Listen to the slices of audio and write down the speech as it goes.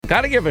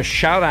got to give a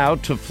shout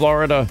out to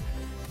Florida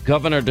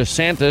Governor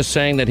DeSantis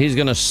saying that he's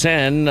going to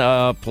send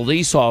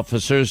police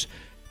officers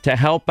to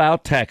help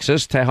out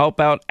Texas, to help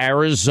out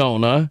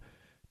Arizona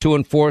to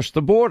enforce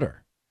the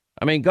border.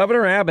 I mean,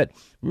 Governor Abbott,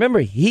 remember,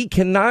 he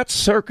cannot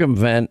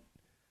circumvent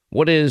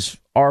what is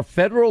our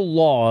federal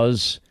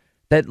laws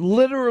that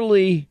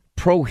literally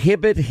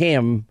prohibit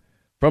him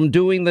from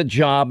doing the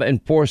job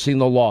enforcing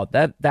the law.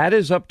 That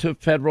is up to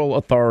federal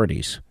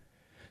authorities.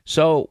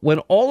 So when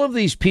all of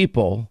these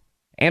people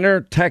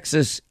enter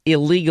Texas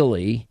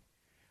illegally,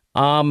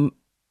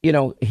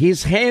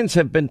 his hands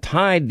have been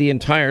tied the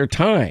entire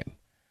time.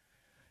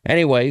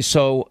 Anyway,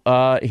 so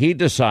he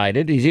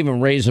decided he's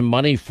even raising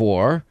money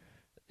for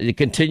the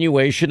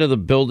continuation of the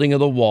building of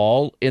the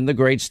wall in the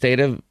great state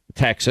of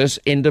Texas,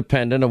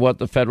 independent of what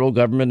the federal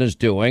government is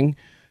doing.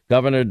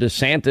 Governor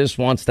DeSantis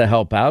wants to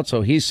help out,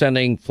 so he's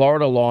sending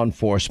Florida law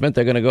enforcement.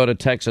 They're going to go to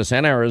Texas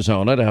and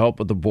Arizona to help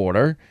with the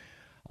border.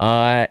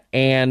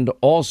 And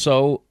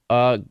also,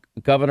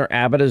 Governor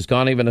Abbott has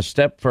gone even a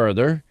step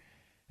further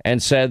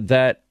and said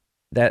that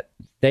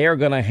they are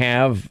going to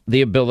have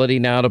the ability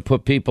now to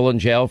put people in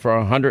jail for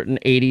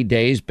 180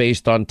 days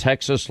based on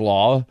Texas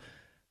law,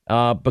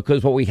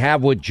 because what we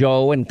have with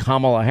Joe and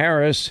Kamala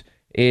Harris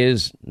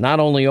is not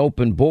only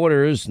open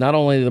borders, not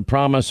only the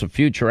promise of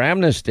future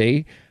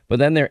amnesty, but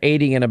then they're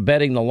aiding and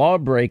abetting the law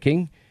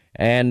breaking,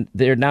 and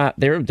they're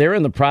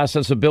in the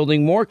process of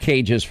building more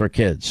cages for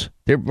kids.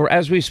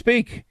 As we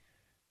speak,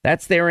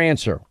 that's their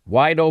answer.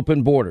 Wide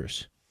open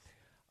borders.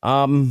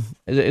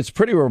 It's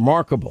pretty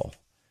remarkable.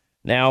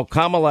 Now,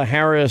 Kamala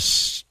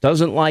Harris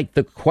doesn't like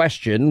the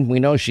question. We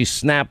know she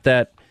snapped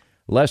at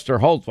Lester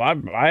Holt.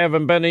 I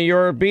haven't been to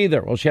Europe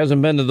either. Well, she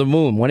hasn't been to the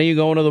moon. When are you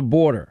going to the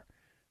border?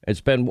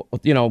 It's been,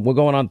 we're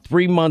going on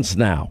 3 months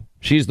now.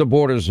 She's the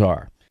border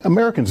czar.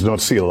 Americans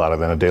don't see a lot of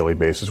that on a daily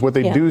basis. What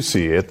they do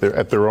see at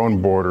their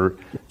own border,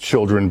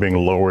 children being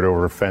lowered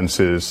over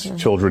fences,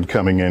 children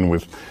coming in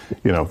with,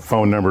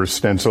 phone numbers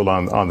stenciled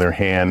on their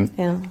hand.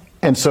 Yeah.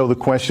 And so the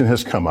question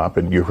has come up,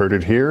 and you heard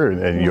it here,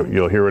 and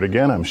you'll hear it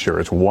again, I'm sure.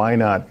 It's why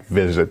not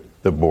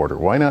visit the border?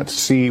 Why not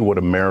see what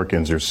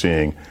Americans are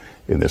seeing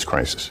in this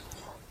crisis?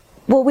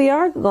 Well, we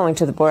are going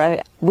to the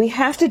border. We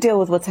have to deal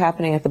with what's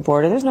happening at the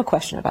border. There's no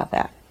question about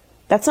that.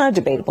 That's not a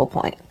debatable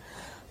point.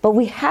 But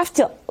we have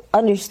to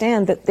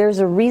understand that there's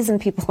a reason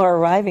people are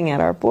arriving at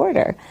our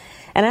border,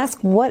 and ask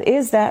what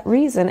is that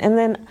reason, and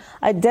then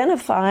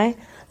identify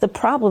the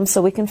problem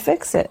so we can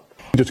fix it.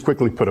 Just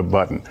quickly put a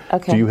button.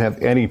 Okay. Do you have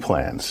any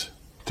plans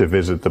to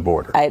visit the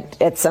border?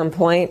 At some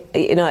point,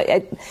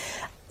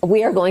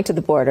 we are going to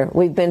the border.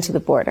 We've been to the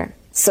border.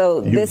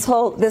 So this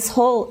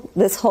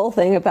whole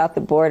thing about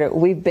the border,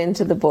 we've been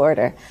to the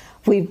border.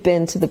 We've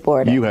been to the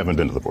border. You haven't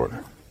been to the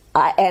border.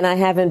 And I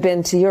haven't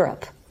been to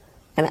Europe.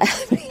 And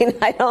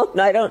I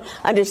don't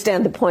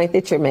understand the point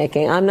that you're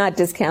making. I'm not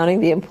discounting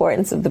the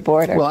importance of the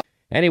border. Well,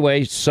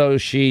 anyway, so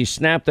she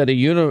snapped at a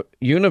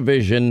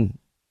Univision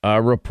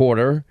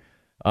reporter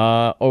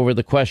over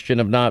the question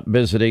of not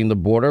visiting the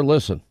border.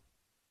 Listen.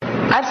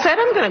 I've said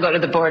I'm going to go to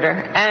the border.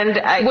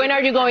 And when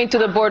are you going to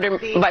the border,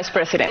 Vice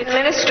President? The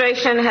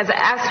administration has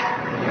asked.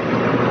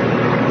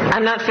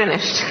 I'm not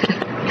finished.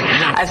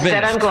 I've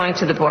said I'm going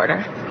to the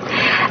border.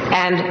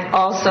 And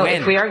also,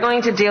 if we are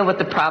going to deal with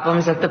the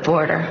problems at the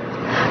border,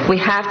 we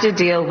have to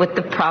deal with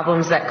the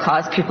problems that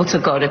cause people to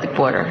go to the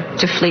border,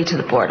 to flee to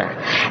the border.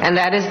 And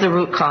that is the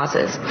root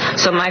causes.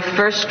 So my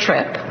first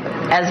trip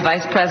as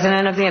Vice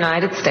President of the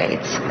United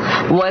States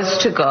was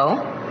to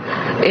go,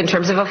 in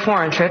terms of a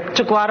foreign trip,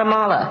 to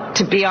Guatemala,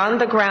 to be on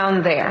the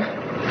ground there,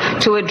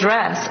 to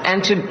address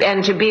and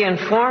to be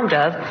informed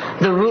of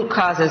the root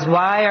causes.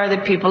 Why are the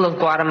people of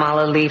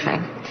Guatemala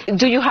leaving?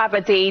 Do you have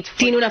a date?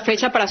 ¿Tiene una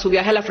fecha para su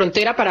viaje a la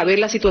frontera para ver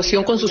la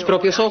situación con sus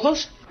propios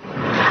ojos?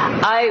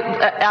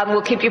 I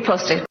will keep you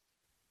posted.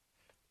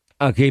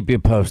 I'll keep you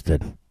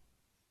posted.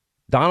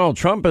 Donald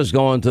Trump is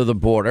going to the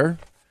border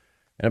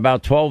in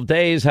about 12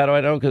 days. How do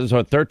I know? Because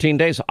it's 13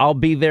 days. I'll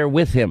be there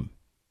with him.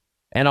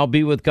 And I'll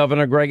be with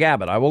Governor Greg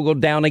Abbott. I will go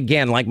down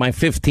again, like my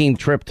 15th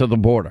trip to the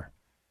border.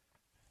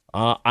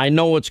 I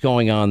know what's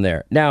going on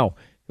there. Now,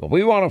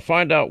 we want to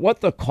find out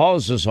what the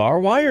causes are.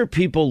 Why are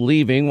people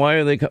leaving? Why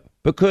are they?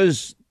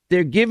 Because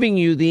they're giving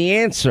you the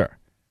answer.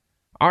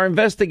 Our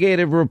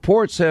investigative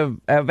reports have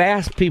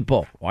asked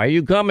people, why are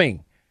you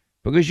coming?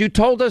 Because you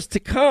told us to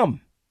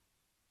come.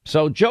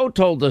 So Joe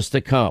told us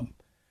to come.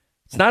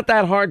 It's not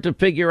that hard to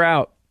figure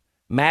out,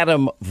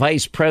 Madam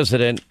Vice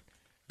President,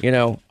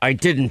 I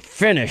didn't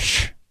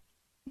finish.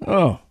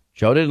 Oh,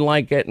 Joe didn't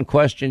like getting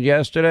questioned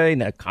yesterday.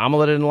 Now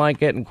Kamala didn't like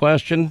getting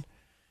questioned.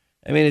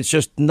 I mean, it's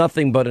just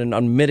nothing but an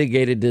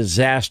unmitigated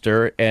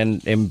disaster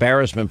and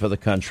embarrassment for the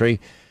country.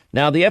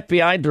 Now, the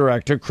FBI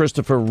director,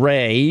 Christopher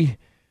Wray,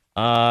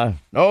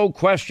 no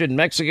question,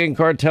 Mexican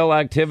cartel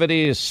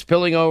activity is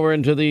spilling over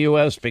into the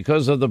U.S.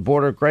 because of the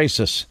border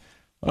crisis.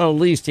 Well, at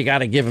least you got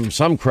to give him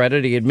some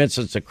credit. He admits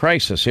it's a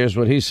crisis. Here's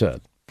what he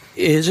said.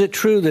 Is it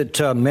true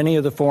that many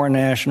of the foreign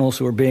nationals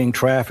who are being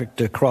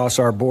trafficked across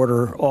our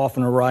border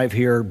often arrive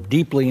here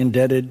deeply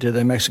indebted to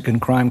the Mexican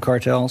crime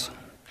cartels?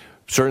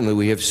 Certainly,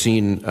 we have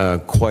seen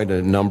quite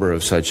a number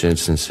of such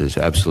instances,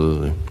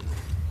 absolutely.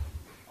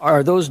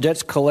 Are those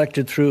debts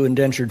collected through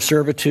indentured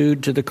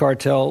servitude to the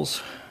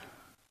cartels?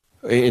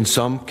 In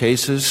some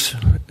cases,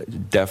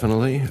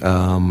 definitely.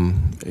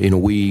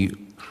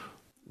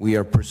 We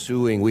are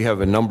pursuing, we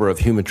have a number of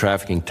human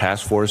trafficking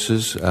task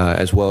forces,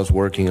 as well as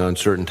working on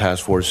certain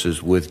task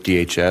forces with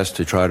DHS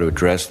to try to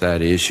address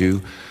that issue.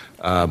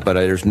 But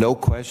there's no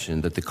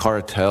question that the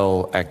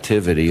cartel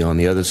activity on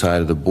the other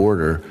side of the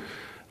border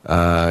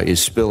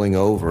is spilling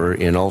over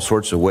in all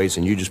sorts of ways,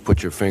 and you just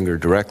put your finger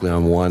directly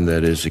on one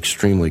that is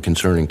extremely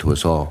concerning to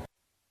us all.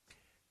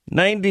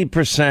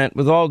 90%,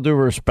 with all due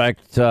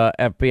respect,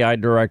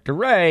 FBI Director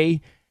Wray,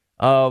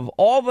 of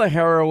all the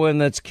heroin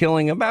that's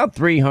killing about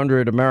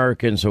 300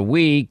 Americans a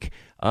week,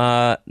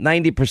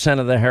 90%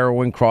 of the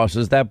heroin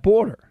crosses that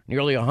border.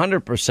 Nearly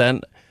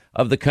 100%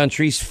 of the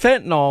country's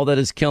fentanyl that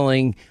is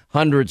killing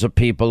hundreds of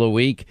people a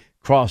week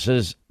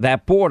crosses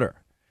that border.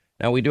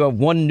 Now, we do have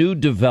one new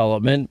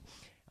development,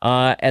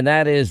 and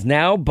that is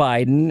now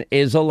Biden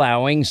is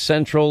allowing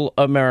Central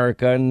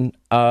American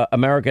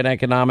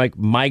economic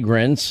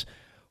migrants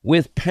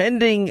with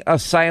pending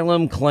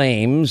asylum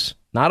claims,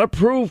 not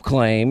approved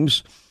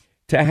claims,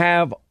 to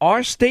have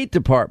our State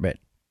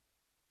Department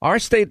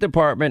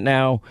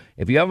now,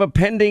 if you have a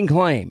pending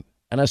claim,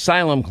 an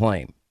asylum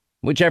claim,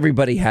 which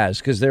everybody has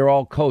because they're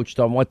all coached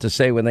on what to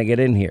say when they get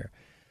in here,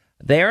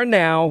 they're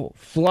now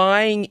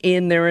flying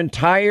in their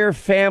entire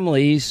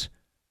families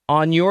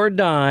on your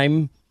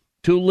dime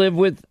to live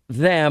with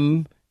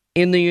them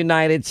in the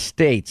United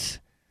States.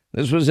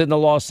 This was in the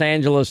Los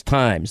Angeles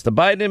Times. The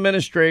Biden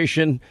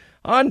administration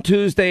on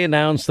Tuesday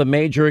announced the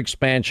major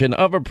expansion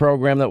of a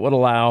program that would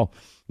allow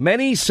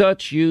many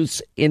such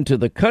youths into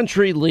the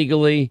country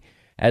legally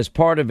as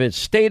part of its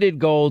stated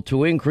goal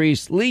to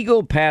increase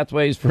legal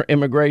pathways for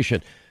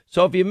immigration.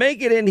 So if you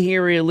make it in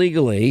here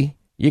illegally,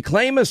 you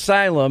claim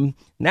asylum,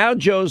 now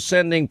Joe's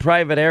sending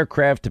private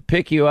aircraft to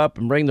pick you up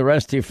and bring the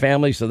rest of your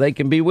family so they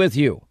can be with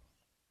you.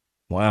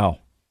 Wow.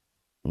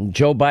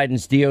 Joe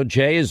Biden's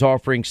DOJ is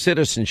offering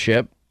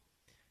citizenship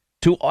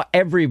to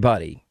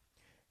everybody.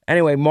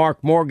 Anyway,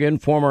 Mark Morgan,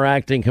 former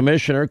acting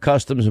commissioner,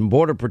 Customs and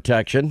Border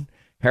Protection,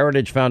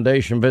 Heritage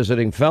Foundation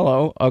visiting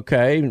fellow.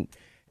 Okay,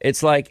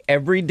 it's like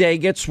every day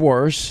gets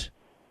worse.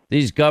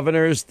 These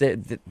governors,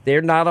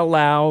 they're not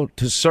allowed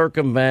to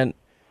circumvent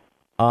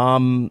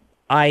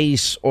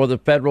ICE or the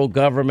federal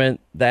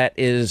government that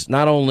is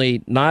not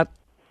only not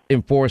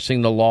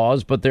enforcing the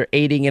laws, but they're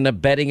aiding and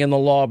abetting in the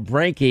law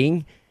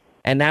breaking.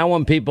 And now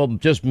when people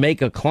just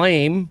make a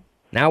claim,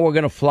 now we're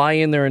going to fly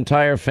in their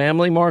entire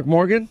family, Mark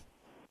Morgan?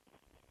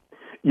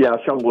 Yeah,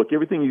 Sean, look,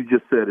 everything you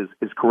just said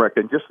is correct.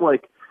 And just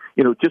like,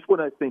 just when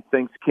I think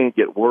things can't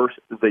get worse,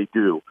 they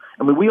do.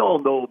 I mean, we all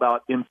know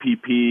about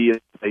MPP.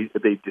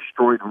 They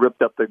destroyed and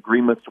ripped up the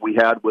agreements we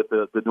had with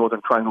the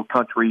Northern Triangle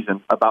countries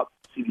and about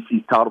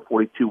CDC's Title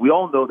 42. We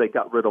all know they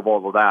got rid of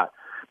all of that.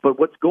 But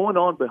what's going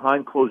on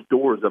behind closed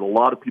doors that a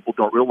lot of people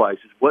don't realize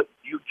is what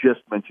you just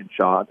mentioned,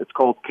 Sean. It's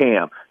called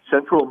CAM,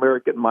 Central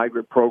American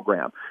Migrant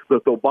Program.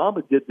 Look,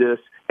 Obama did this,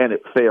 and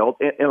it failed.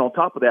 And on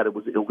top of that, it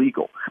was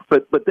illegal.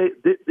 But this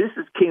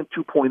is CAM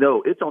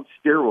 2.0. It's on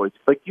steroids.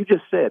 Like you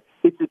just said,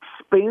 it's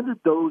expanded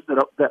those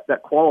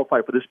that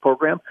qualify for this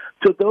program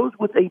to those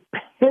with a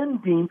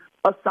pending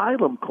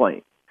asylum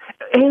claim.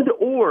 And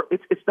or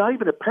it's not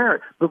even a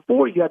parent.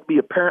 Before you had to be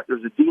a parent,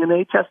 there's a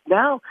DNA test.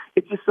 Now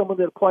it's just someone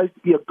that applies to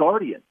be a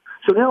guardian.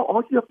 So now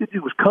all you have to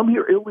do is come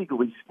here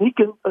illegally, sneak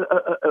in,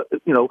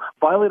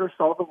 violate our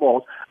solid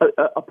laws,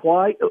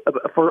 apply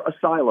for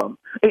asylum,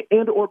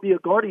 and or be a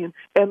guardian,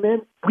 and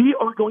then we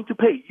are going to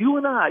pay. You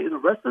and I, the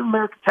rest of the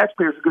American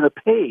taxpayers, are going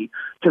to pay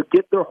to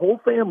get their whole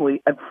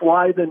family and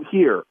fly them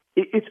here.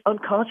 It's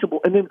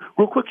unconscionable. And then,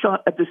 real quick, Sean,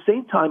 at the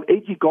same time,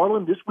 A.G.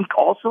 Garland this week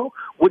also,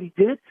 what he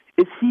did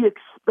is he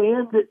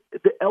expanded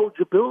the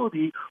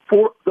eligibility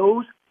for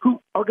those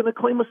who are going to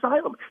claim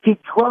asylum. He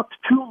dropped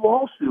 2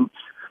 lawsuits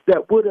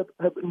that would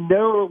have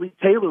narrowly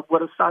tailored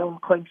what asylum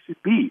claims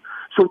should be.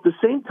 So at the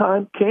same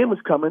time, CAM is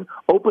coming,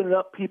 opening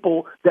up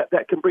people that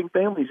can bring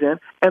families in,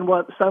 and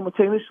while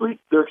simultaneously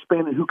they're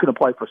expanding who can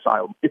apply for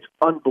asylum. It's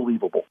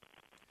unbelievable.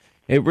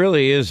 It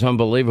really is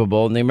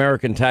unbelievable, and the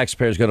American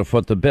taxpayer is going to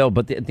foot the bill.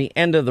 But at the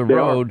end of the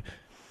road,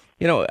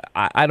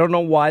 I don't know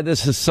why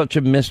this is such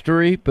a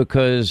mystery,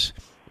 because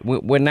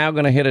we're now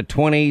going to hit a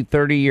 20,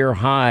 30-year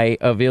high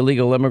of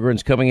illegal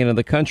immigrants coming into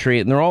the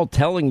country, and they're all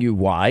telling you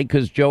why,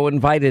 because Joe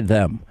invited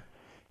them.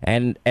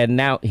 And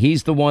now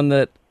he's the one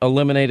that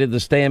eliminated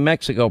the Stay in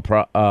Mexico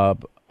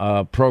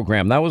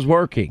program. That was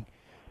working.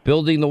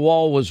 Building the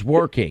wall was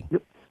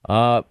working.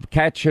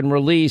 Catch and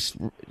release,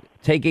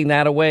 taking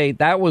that away,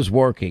 that was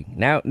working.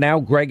 Now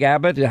Greg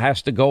Abbott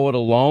has to go it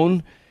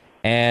alone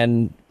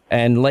and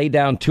lay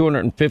down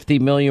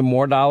 $250 million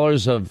more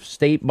of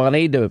state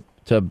money to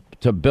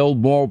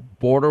build more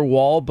border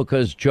wall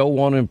because Joe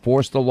won't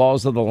enforce the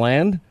laws of the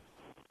land?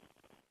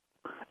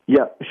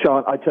 Yeah,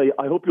 Sean, I tell you,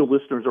 I hope your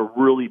listeners are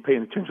really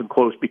paying attention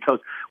close, because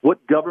what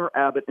Governor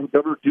Abbott and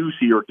Governor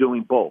Ducey are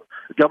doing both.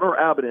 Governor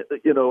Abbott,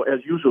 as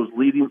usual, is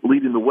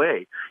leading the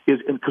way,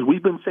 because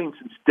we've been saying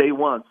since day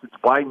one, since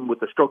Biden,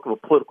 with the stroke of a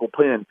political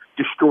pen,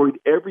 destroyed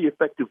every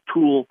effective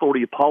tool,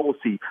 authority,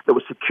 policy that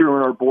was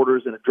securing our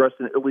borders and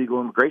addressing the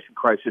illegal immigration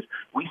crisis.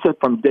 We said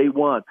from day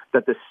one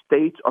that the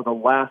states are the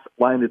last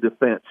line of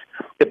defense.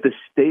 If the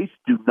states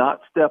do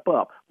not step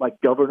up, like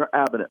Governor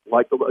Abbott,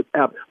 like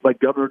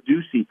Governor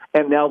Ducey,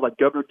 and now like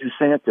Governor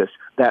DeSantis,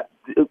 that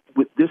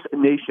with this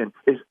nation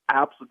is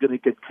absolutely going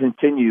to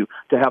continue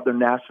to have their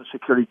national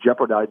security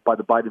jeopardized by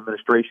the Biden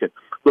administration.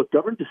 Look,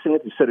 Governor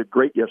DeSantis said it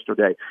great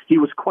yesterday. He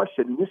was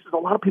questioned, and this is a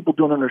lot of people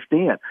don't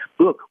understand.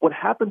 Look, what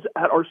happens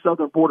at our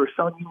southern border,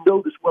 son, you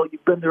know this well.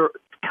 You've been there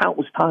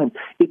countless times.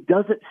 It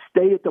doesn't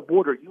stay at the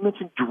border. You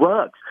mentioned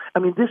drugs. I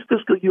mean, this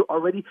fiscal year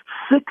already,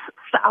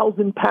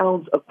 6,000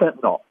 pounds of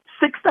fentanyl.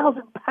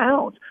 6,000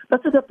 pounds.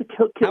 That's enough to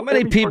kill. How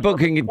many people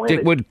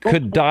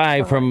could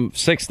die from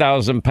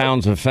 6,000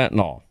 pounds of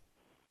fentanyl?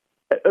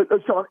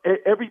 Sean,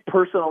 every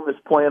person on this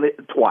planet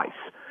twice.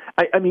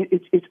 I mean,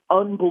 it's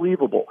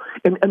unbelievable,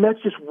 and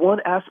that's just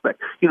one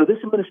aspect. This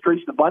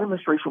administration, the Biden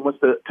administration, wants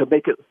to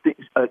make it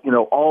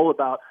all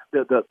about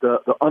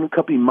the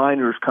unaccompanied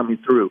minors coming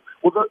through.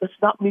 Well, that's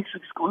not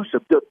mutually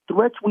exclusive. The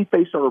threats we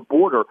face on our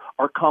border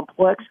are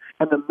complex,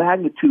 and the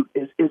magnitude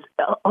is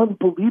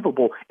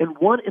unbelievable, and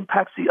one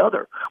impacts the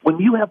other. When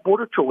you have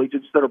Border Patrol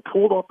agents that are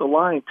pulled off the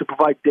line to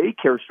provide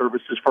daycare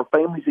services for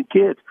families and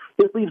kids,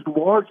 it leaves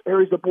large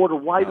areas of border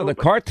wide open. The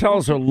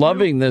cartels are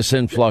loving this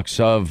influx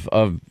of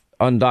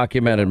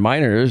undocumented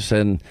minors,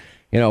 and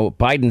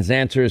Biden's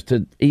answer is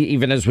to,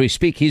 even as we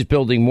speak, he's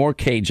building more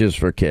cages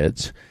for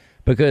kids,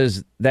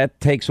 because that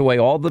takes away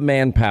all the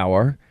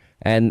manpower,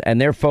 and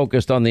they're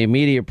focused on the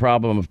immediate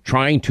problem of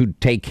trying to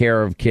take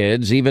care of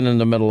kids, even in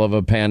the middle of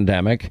a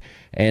pandemic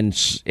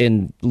and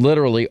in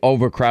literally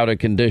overcrowded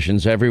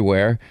conditions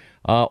everywhere.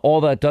 All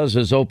that does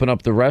is open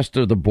up the rest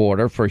of the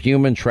border for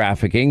human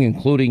trafficking,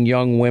 including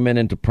young women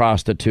into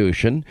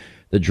prostitution.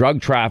 The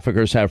drug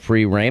traffickers have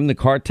free reign. The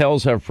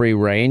cartels have free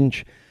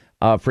reign,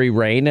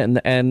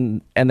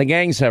 and the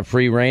gangs have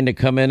free reign to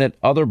come in at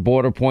other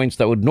border points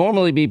that would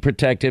normally be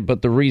protected,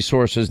 but the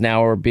resources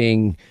now are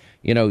being,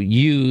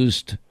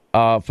 used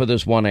for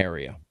this one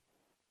area.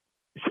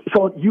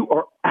 Sean, you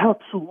are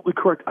absolutely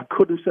correct. I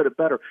couldn't have said it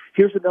better.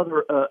 Here's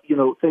another,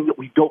 thing that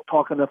we don't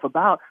talk enough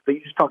about, that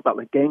you just talk about,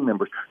 like gang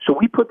members. So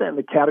we put that in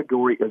the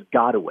category as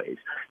gotaways.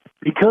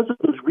 Because of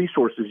those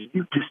resources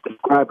you just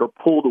described are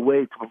pulled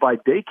away to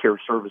provide daycare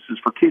services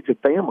for kids and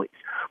families,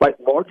 right?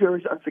 Large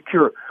areas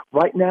unsecure.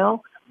 Right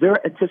now, they're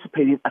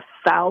anticipating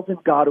 1,000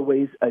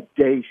 gotaways a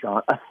day,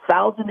 Sean.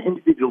 1,000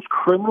 individuals,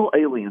 criminal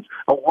aliens,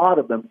 a lot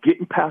of them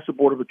getting past the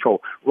Border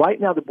Patrol. Right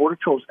now, the Border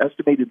Patrol has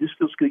estimated this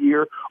fiscal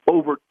year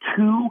over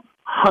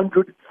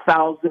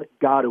 200,000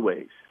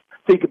 gotaways.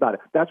 Think about it.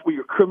 That's where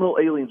your criminal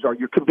aliens are,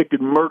 your convicted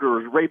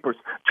murderers,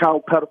 rapists,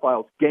 child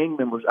pedophiles, gang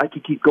members. I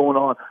could keep going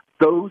on.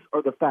 Those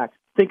are the facts.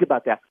 Think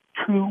about that.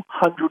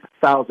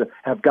 200,000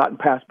 have gotten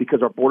past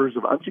because our borders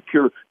are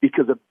unsecure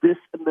because of this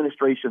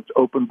administration's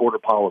open border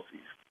policies.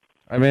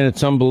 I mean,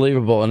 it's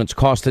unbelievable, and it's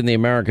costing the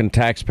American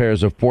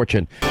taxpayers a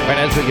fortune. All right,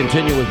 as we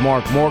continue with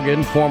Mark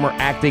Morgan, former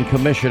acting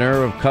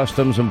commissioner of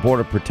Customs and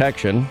Border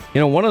Protection.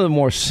 One of the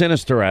more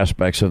sinister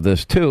aspects of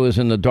this, too, is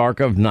in the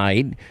dark of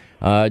night,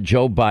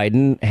 Joe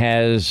Biden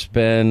has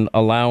been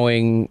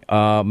allowing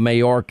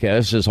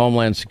Mayorkas, his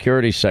Homeland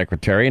Security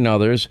Secretary, and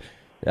others,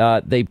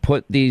 they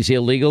put these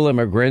illegal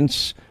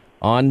immigrants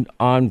on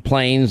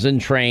planes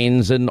and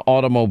trains and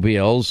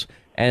automobiles,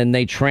 and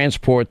they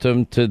transport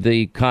them to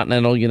the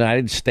continental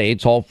United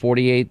States, all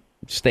 48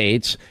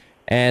 states,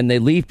 and they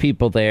leave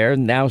people there.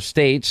 Now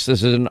states,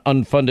 this is an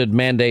unfunded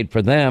mandate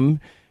for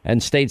them,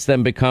 and states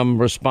then become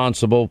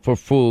responsible for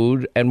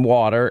food and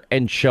water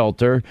and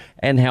shelter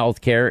and health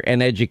care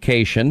and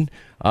education,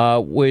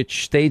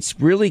 which states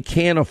really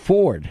can't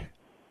afford.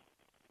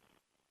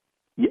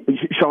 Yeah,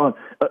 Sean,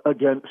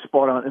 again,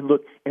 spot on. And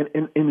look, and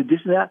in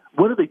addition to that,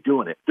 when are they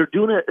doing it? They're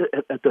doing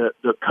it at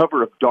the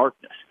cover of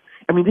darkness.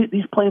 I mean,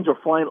 these planes are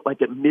flying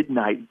like at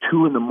midnight,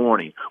 2 in the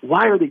morning.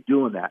 Why are they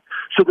doing that?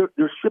 So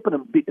they're shipping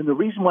them. And the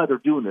reason why they're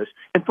doing this,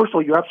 and first of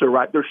all, you're absolutely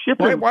right. They're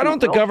shipping them. Why don't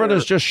the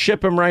governors just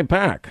ship them right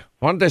back?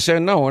 Why don't they say,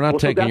 no, we're not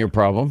taking your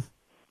problem?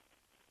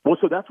 Well,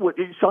 so that's what,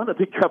 Sean, I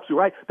think you're absolutely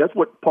right. That's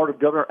what part of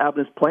Governor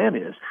Abbott's plan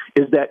is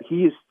that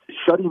he is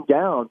shutting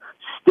down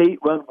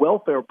state-run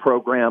welfare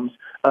programs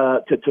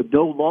to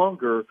no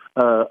longer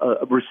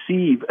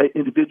receive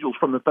individuals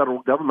from the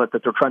federal government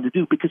that they're trying to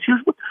do. Because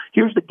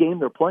here's the game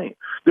they're playing.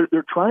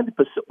 They're trying to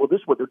this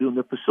is what they're doing.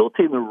 They're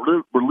facilitating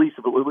the release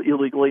of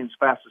illegal aliens as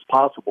fast as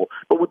possible.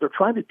 But what they're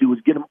trying to do is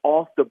get them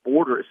off the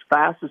border as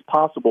fast as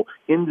possible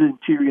in the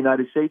interior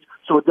United States,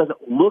 so it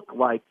doesn't look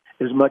like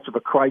as much of a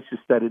crisis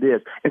that it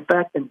is. In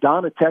fact, in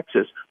Donna,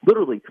 Texas,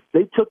 literally,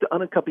 they took the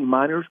unaccompanied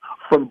minors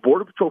from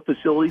Border Patrol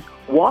facilities,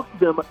 walked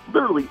them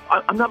literally,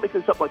 I'm not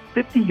making this up, like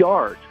 50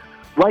 yards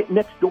right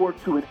next door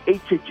to an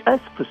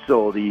HHS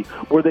facility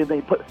where they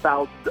may put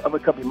thousands of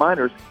unaccompanied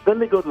minors. Then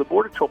they go to the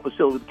Border Patrol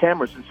facility with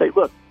cameras and say,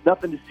 look,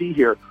 nothing to see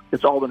here.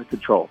 It's all under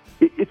control.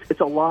 It's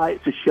a lie.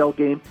 It's a shell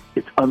game.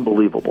 It's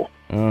unbelievable.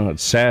 Oh,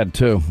 it's sad,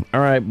 too.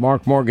 All right,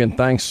 Mark Morgan,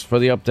 thanks for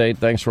the update.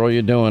 Thanks for all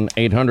you're doing.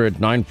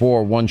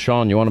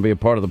 800-941-SEAN. You want to be a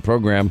part of the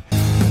program.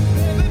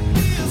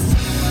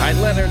 All right,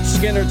 Leonard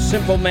Skinner,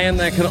 simple man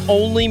that can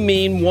only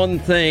mean one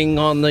thing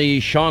on the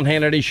Sean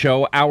Hannity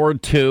Show, Hour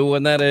 2,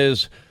 and that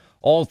is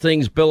all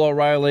things Bill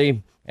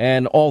O'Reilly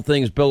and all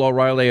things Bill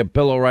O'Reilly at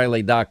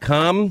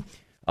BillO'Reilly.com.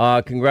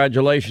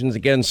 Congratulations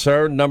again,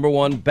 sir.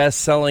 #1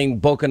 best-selling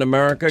book in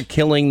America,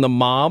 Killing the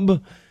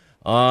Mob.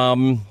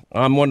 I'm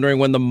wondering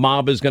when the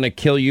mob is going to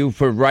kill you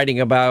for writing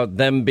about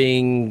them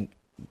being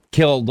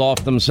killed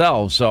off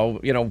themselves. So,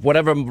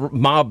 whatever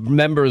mob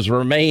members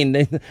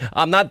remain,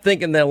 I'm not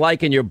thinking they're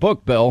liking your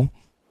book, Bill.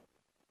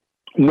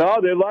 No,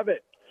 they love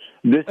it.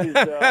 This is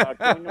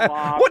Killing the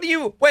Mob. What do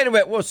you... Wait a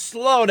minute. Well,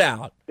 slow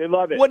down. They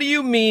love it. What do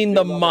you mean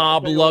the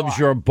mob loves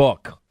your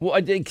book? Well,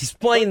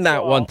 explain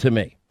that one to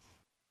me.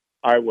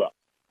 I will.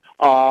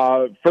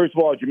 First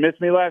of all, did you miss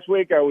me last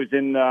week? I was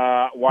in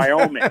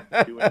Wyoming.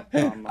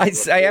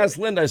 I asked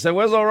Linda, I said,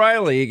 where's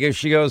O'Reilly?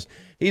 She goes,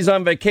 he's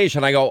on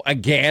vacation. I go,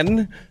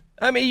 again?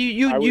 I mean,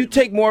 you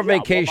take more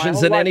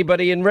vacations than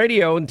anybody in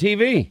radio and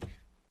TV.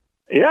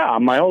 Yeah,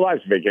 my whole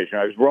life's vacation.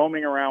 I was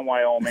roaming around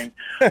Wyoming,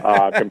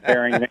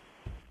 comparing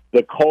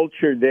the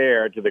culture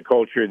there to the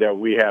culture that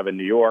we have in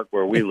New York,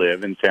 where we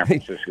live, in San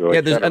Francisco.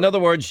 In other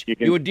words,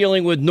 you were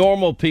dealing with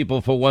normal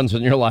people for once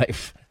in your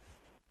life.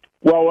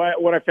 Well,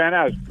 what I found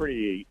out is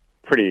pretty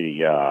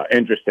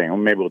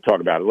interesting. Maybe we'll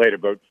talk about it later.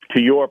 But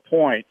to your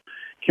point,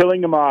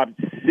 Killing the Mob,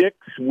 6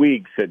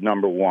 weeks at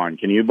 #1.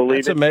 Can you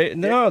believe it?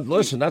 Amazing. No,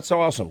 listen, that's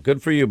awesome.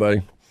 Good for you,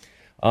 buddy.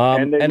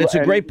 And it's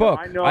a great book.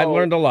 I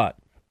learned a lot.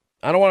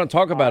 I don't want to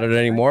talk about it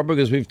anymore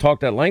because we've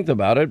talked at length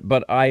about it,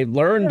 but I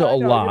learned a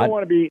lot.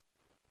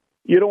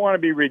 You don't want to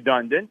be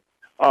redundant.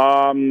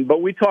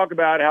 But we talk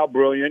about how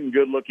brilliant and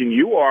good-looking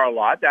you are a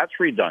lot. That's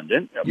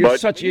redundant. You're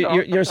such.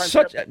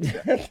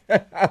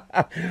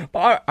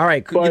 All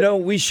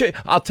right. We should.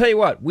 I'll tell you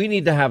what. We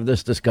need to have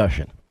this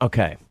discussion.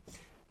 Okay.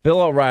 Bill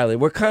O'Reilly.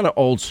 We're kind of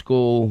old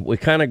school. We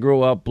kind of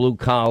grew up blue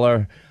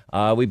collar.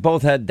 We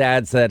both had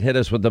dads that hit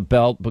us with the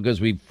belt because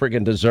we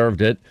friggin'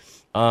 deserved it.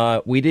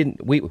 We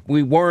didn't.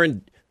 We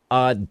weren't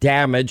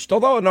damaged.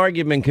 Although an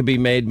argument could be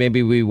made.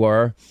 Maybe we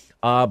were.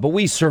 But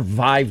we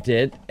survived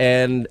it,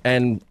 and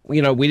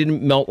we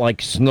didn't melt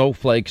like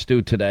snowflakes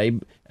do today.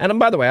 And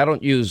by the way, I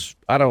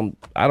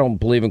don't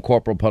believe in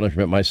corporal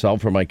punishment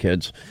myself for my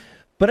kids.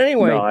 But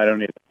anyway, no, I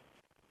don't either.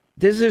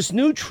 There's this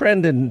new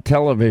trend in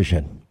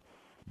television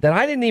that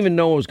I didn't even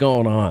know was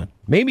going on.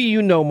 Maybe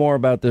you know more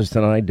about this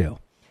than I do.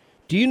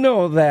 Do you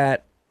know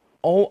that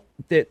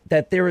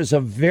that there is a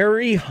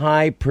very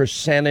high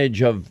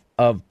percentage of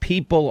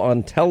people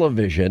on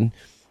television,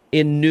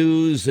 in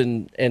news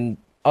and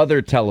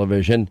other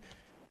television,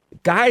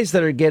 guys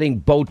that are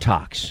getting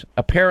Botox?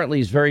 Apparently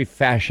is very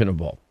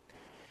fashionable.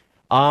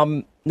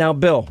 Now,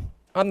 Bill,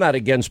 I'm not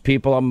against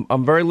people.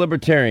 I'm very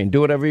libertarian.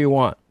 Do whatever you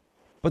want.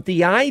 But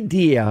the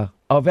idea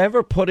of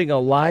ever putting a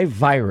live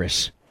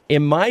virus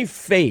in my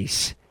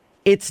face,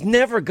 it's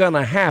never going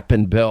to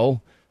happen,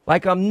 Bill.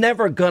 Like, I'm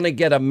never going to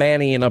get a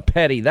mani and a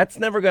pedi. That's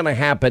never going to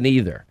happen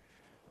either.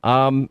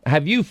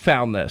 Have you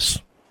found this?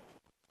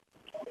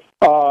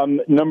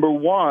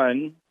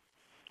 #1,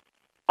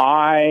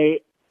 I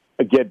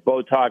get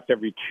Botox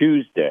every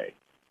Tuesday.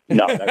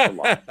 No, that's a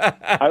lie.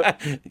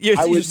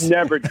 I would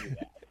never do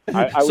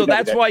that. So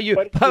that's why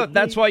you.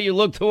 That's why you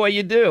look the way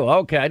you do.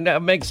 Okay,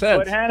 that makes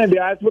sense. But Hannity,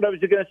 that's what I was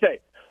going to say.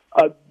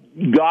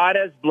 God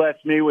has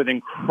blessed me with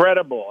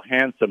incredible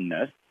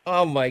handsomeness.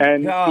 Oh my God!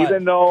 And God!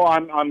 even though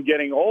I'm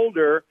getting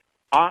older,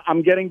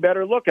 I'm getting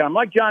better looking. I'm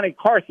like Johnny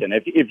Carson.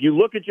 If you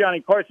look at Johnny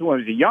Carson when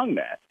he was a young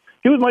man,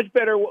 he was much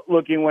better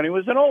looking when he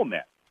was an old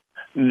man.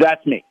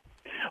 That's me.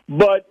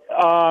 But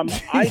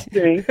I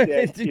think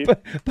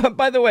that... But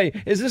by the way,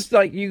 is this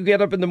like you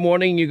get up in the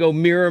morning, you go,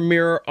 mirror,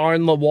 mirror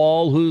on the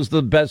wall, who's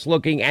the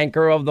best-looking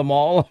anchor of them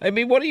all? I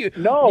mean, what do you...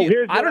 No,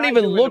 I don't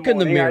even look in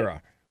the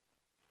mirror.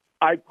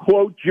 I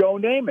quote Joe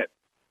Namath.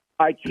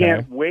 I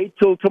can't wait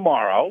till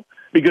tomorrow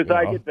because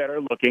I get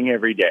better looking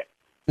every day.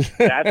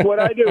 That's what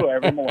I do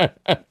every morning.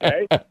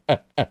 Okay?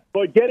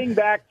 But getting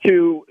back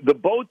to the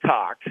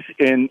Botox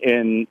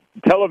in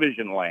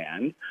television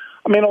land,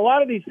 I mean, a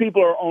lot of these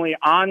people are only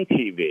on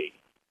TV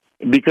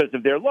because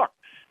of their looks.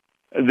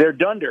 They're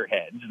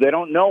dunderheads. They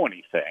don't know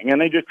anything, and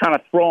they just kind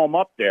of throw them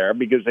up there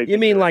because they... You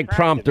mean like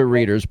prompter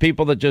readers,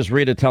 people that just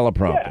read a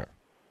teleprompter? Yeah.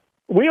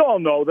 We all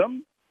know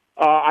them.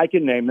 I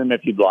can name them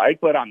if you'd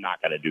like, but I'm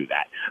not going to do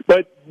that.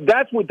 But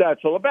that's what that's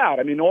all about.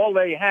 I mean, all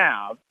they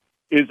have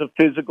is a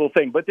physical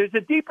thing. But there's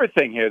a deeper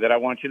thing here that I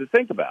want you to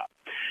think about.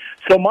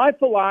 So my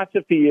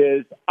philosophy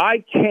is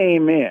I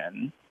came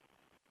in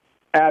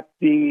at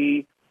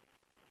the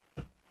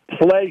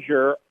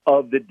pleasure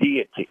of the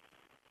deity.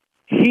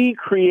 He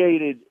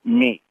created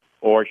me.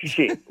 or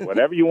she,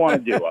 whatever you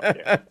want to do up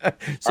there.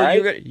 So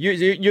right?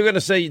 you're going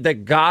to say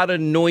that God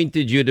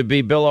anointed you to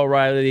be Bill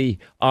O'Reilly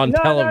on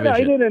television? No,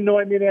 he didn't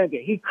anoint me to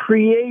anything. He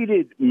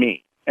created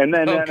me. And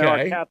then our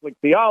Catholic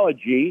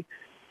theology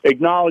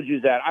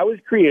acknowledges that I was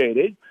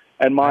created,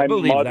 and my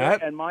mother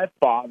and my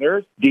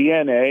father's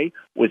DNA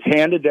was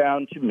handed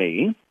down to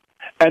me,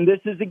 and this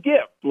is a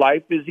gift.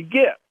 Life is a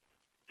gift.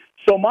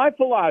 So my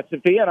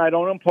philosophy, and I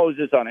don't impose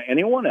this on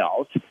anyone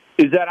else,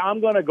 is that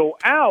I'm going to go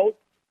out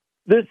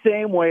the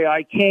same way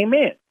I came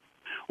in,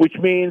 which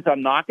means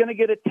I'm not going to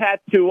get a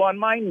tattoo on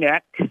my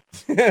neck.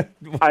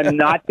 I'm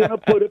not going to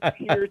put a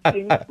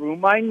piercing through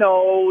my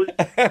nose,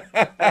 and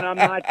I'm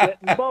not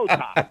getting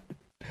Botox.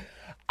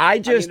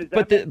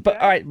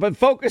 But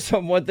focus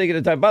on one thing at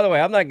a time. By the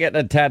way, I'm not getting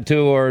a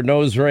tattoo or a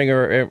nose ring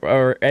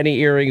or any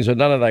earrings or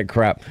none of that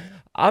crap.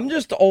 I'm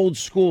just old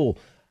school.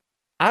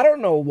 I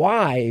don't know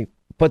why,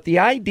 but the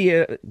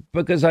idea,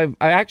 because I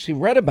actually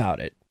read about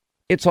it,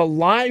 it's a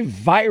live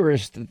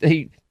virus that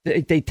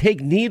they take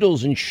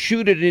needles and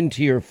shoot it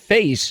into your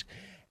face,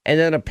 and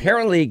then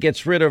apparently it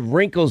gets rid of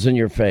wrinkles in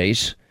your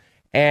face.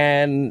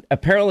 And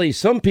apparently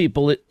some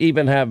people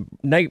even have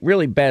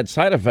really bad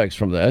side effects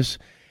from this.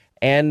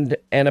 And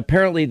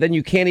apparently then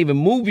you can't even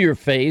move your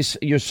face.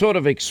 You're sort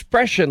of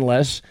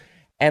expressionless.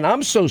 And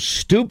I'm so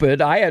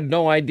stupid, I had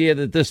no idea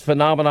that this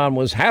phenomenon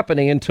was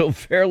happening until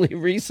fairly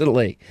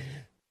recently.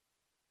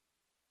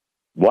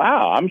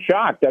 Wow, I'm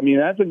shocked. I mean,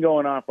 that's been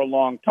going on for a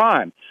long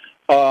time.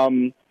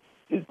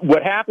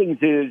 What happens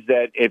is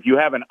that if you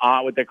have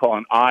what they call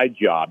an eye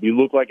job, you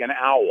look like an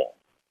owl.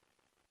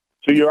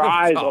 So your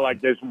eyes are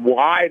like this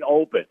wide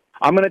open.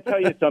 I'm going to tell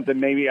you something.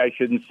 Maybe I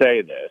shouldn't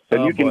say this.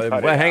 And you can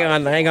cut it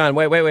hang on.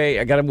 Wait.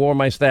 I got to warn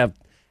my staff.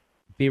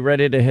 Be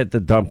ready to hit the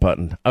dump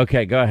button.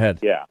 Okay, go ahead.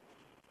 Yeah.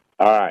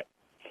 All right.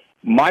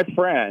 My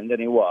friend,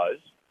 and he was,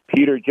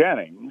 Peter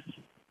Jennings,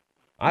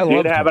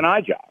 did have an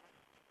eye job.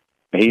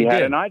 He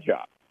had an eye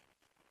job.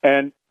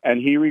 And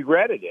he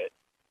regretted it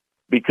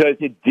because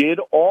it did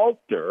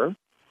alter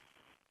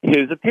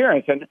his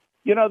appearance. And,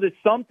 there's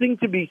something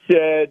to be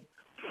said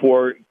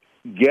for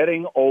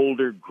getting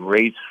older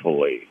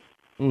gracefully.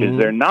 Is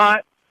there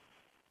not?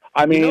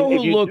 I mean, who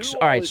looks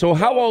all right. So,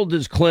 how old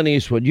is Clint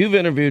Eastwood? You've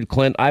interviewed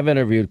Clint. I've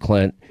interviewed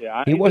Clint.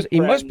 Yeah, he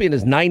must be in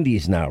his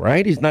 90s now,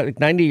 right? He's not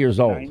 90 years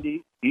old.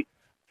 90.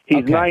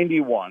 He's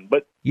 91.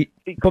 But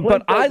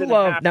I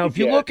love now. If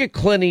you look at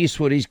Clint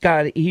Eastwood,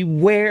 he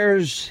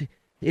wears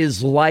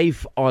his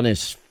life on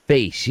his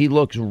face. He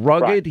looks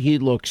rugged. Right. He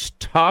looks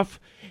tough.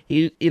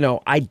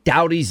 I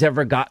doubt he's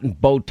ever gotten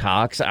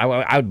Botox.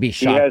 I would be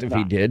shocked if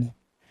he did.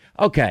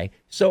 Okay,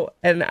 so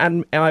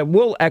and I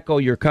will echo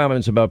your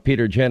comments about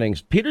Peter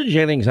Jennings. Peter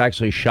Jennings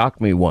actually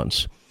shocked me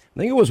once. I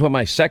think it was when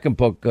my second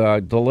book,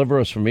 Deliver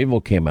Us from Evil,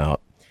 came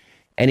out,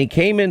 and he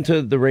came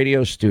into the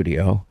radio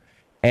studio,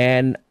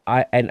 and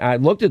I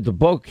looked at the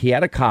book. He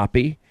had a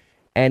copy,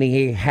 and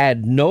he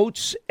had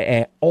notes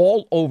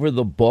all over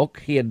the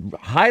book. He had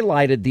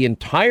highlighted the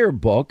entire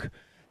book,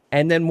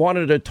 and then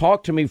wanted to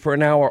talk to me for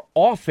an hour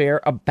off air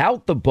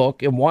about the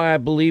book and why I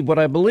believe what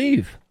I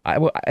believe.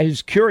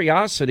 His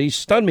curiosity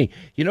stunned me.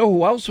 You know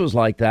who else was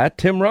like that?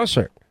 Tim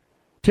Russert.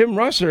 Tim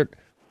Russert,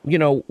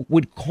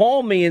 would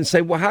call me and say,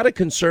 well, how do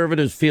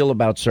conservatives feel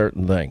about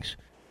certain things?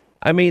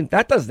 I mean,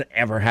 that doesn't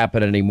ever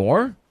happen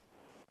anymore.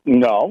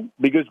 No,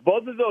 because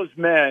both of those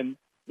men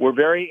were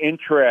very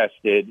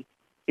interested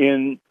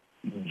in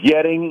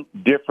getting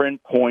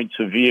different points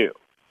of view.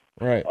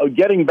 Right.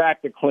 Getting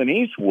back to Clint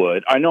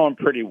Eastwood, I know him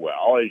pretty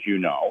well, as you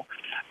know.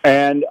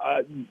 And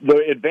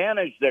the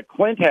advantage that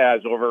Clint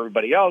has over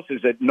everybody else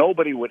is that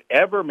nobody would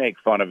ever make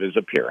fun of his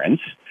appearance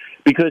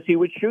because he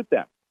would shoot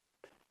them.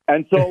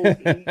 And so he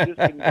just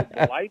can go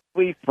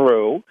lightly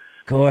through.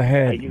 Go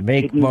ahead.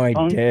 Make my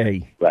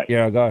day. Right.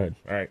 Yeah, go ahead.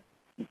 All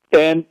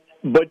right.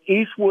 But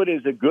Eastwood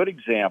is a good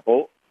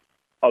example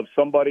of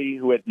somebody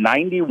who at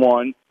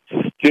 91,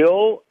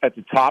 still at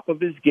the top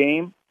of his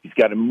game. He's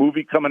got a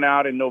movie coming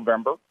out in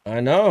November. I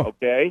know.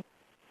 Okay.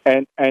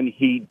 And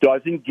he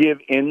doesn't give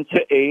in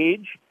to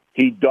age.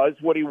 He does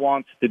what he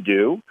wants to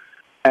do,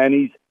 and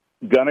he's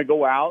going to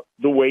go out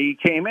the way he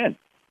came in.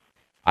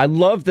 I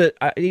love that.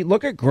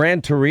 Look at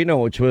Gran Torino,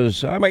 which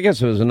was, I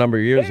guess it was a number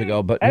of years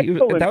ago, but that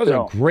was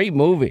a great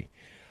movie.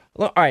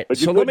 All right,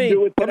 so let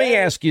me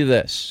ask you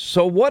this.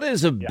 So what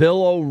does a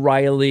Bill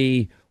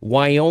O'Reilly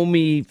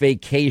Wyoming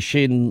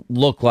vacation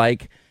look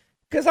like?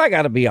 Because I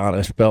got to be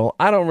honest, Bill,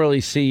 I don't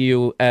really see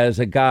you as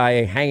a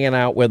guy hanging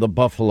out where the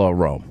buffalo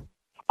roam.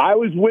 I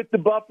was with the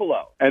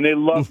Buffalo, and they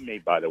love me,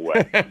 by the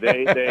way.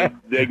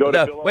 They go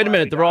to Bill Wait a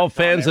minute, they're all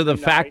fans of The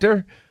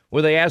Factor?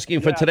 Were they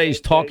asking for today's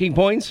talking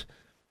points?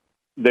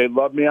 They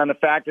love me on The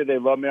Factor. They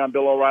love me on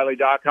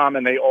BillO'Reilly.com,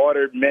 and they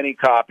ordered many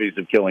copies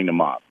of Killing the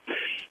Mob.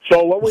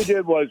 So what we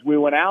did was we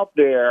went out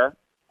there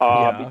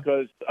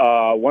because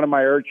one of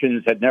my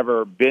urchins had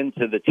never been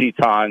to the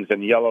Tetons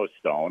and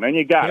Yellowstone, and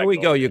you got Here we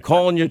go. You're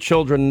calling your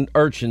children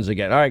urchins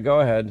again. All right, go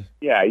ahead.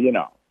 Yeah,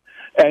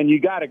 And you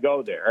got to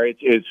go there.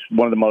 It's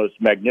one of the most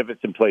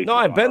magnificent places. No,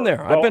 I've been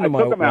there. I've been to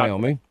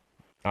Wyoming.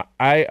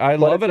 I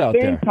love it out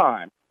there.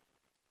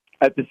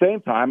 at the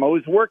same time, I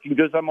was working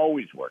because I'm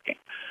always working.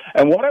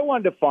 And what I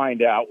wanted to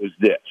find out was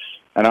this,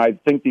 and I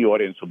think the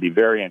audience will be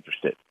very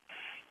interested.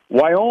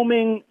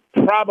 Wyoming,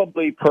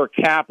 probably per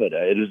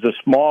capita, it is the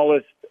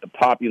smallest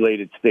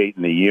populated state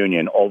in the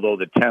Union, although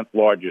the 10th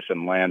largest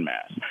in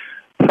landmass.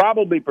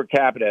 Probably per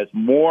capita has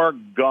more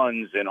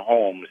guns in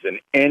homes than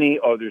any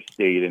other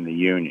state in the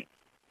Union.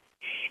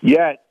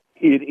 Yet,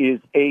 it is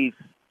eighth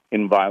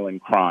in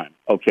violent crime,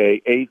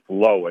 okay? Eighth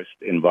lowest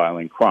in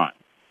violent crime.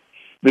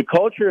 The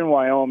culture in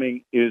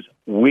Wyoming is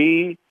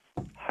we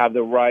have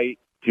the right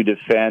to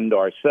defend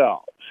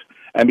ourselves.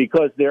 And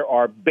because there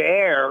are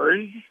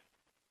bears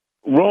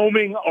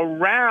roaming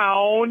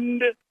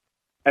around,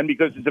 and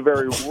because it's a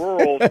very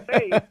rural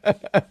state,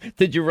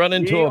 did you run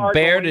into a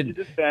bear to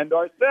defend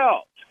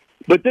ourselves?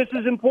 But this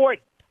is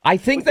important. I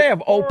think they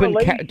have open.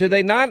 Do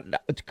they not?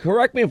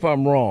 Correct me if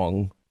I'm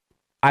wrong.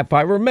 If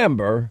I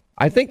remember,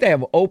 I think they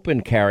have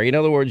open carry. In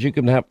other words, you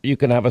can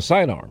have a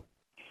sidearm.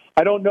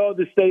 I don't know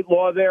the state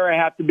law there. I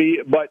have to be,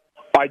 but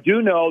I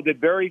do know that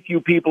very few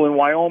people in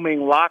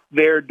Wyoming lock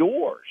their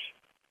doors.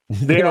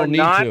 They don't need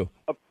to.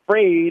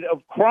 Afraid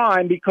of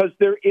crime because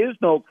there is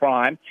no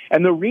crime.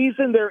 And the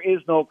reason there is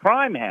no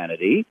crime,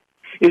 Hannity,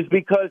 is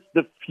because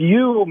the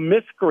few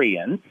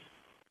miscreants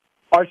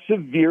are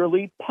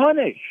severely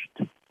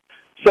punished.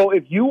 So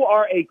if you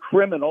are a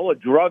criminal, a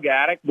drug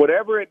addict,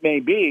 whatever it may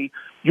be,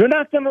 you're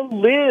not going to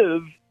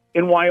live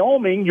in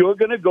Wyoming. You're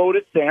going to go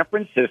to San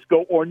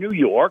Francisco or New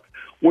York,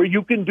 where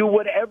you can do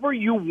whatever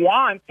you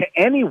want to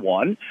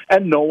anyone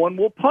and no one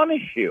will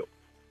punish you.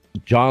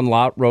 John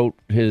Lott wrote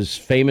his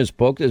famous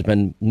book. There's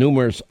been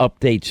numerous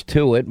updates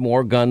to it,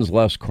 More Guns,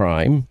 Less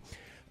Crime.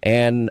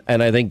 And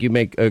I think you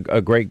make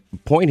a great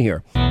point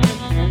here. Can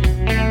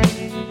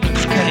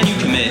you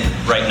commit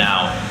right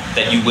now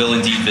that you will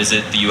indeed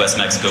visit the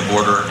U.S.-Mexico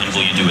border, and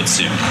will you do it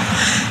soon?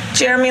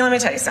 Jeremy, let me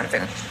tell you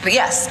something.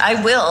 Yes,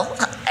 I will,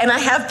 and I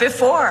have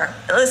before.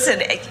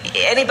 Listen,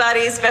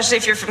 anybody, especially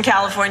if you're from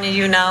California,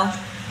 you know,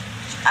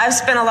 I've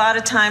spent a lot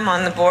of time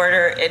on the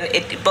border,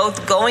 and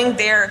both going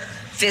there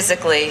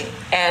physically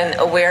and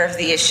aware of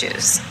the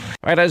issues.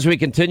 All right, as we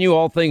continue,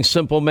 all things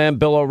Simple Man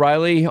Bill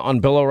O'Reilly on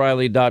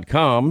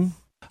BillO'Reilly.com.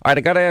 All right,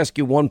 I got to ask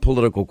you one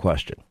political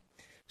question.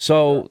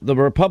 So the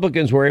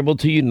Republicans were able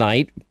to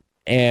unite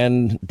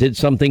and did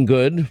something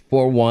good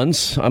for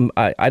once.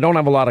 I don't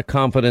have a lot of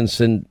confidence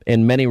in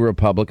many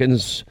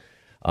Republicans.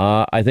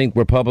 I think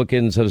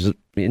Republicans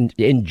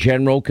in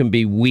general can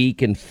be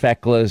weak and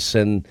feckless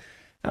and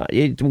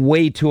it's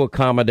way too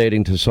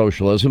accommodating to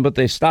socialism, but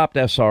they stopped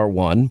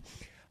SR1.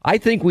 I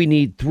think we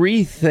need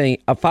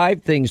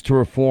 5 things to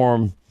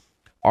reform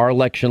our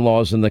election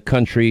laws in the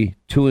country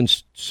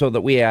so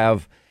that we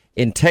have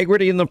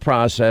integrity in the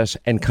process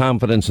and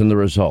confidence in the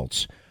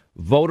results.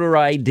 Voter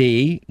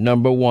ID,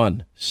 number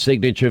 1.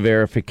 Signature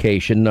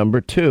verification,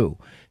 number 2.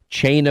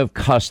 Chain of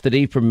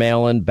custody for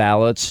mail-in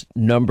ballots,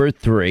 number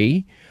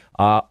 3.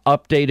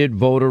 Updated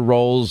voter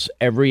rolls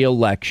every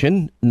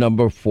election,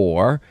 number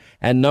 4.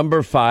 And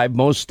number 5,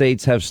 most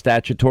states have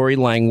statutory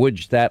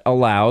language that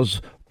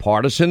allows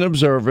partisan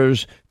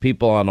observers,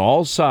 people on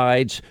all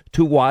sides,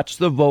 to watch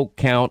the vote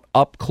count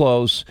up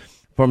close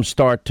from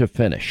start to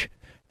finish.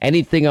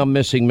 Anything I'm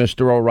missing,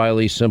 Mr.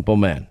 O'Reilly, Simple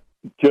Man?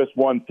 Just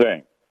one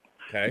thing.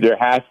 Okay. There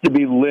has to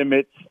be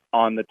limits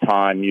on the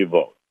time you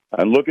vote.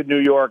 And look at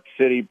New York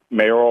City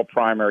mayoral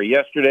primary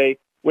yesterday.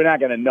 We're not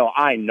going to know.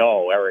 I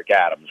know Eric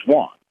Adams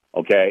won,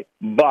 okay?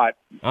 But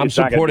I'm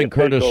supporting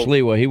Curtis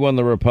Sliwa. He won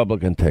the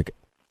Republican ticket.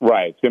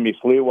 Right. It's going to be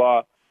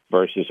Sliwa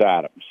versus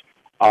Adams.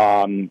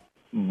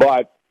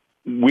 But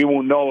we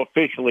won't know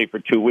officially for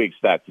 2 weeks.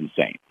 That's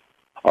insane.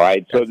 All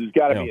right. So there's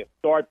got to be a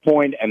start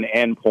point and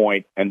end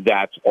point, and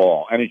that's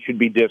all. And it should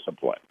be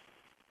disciplined.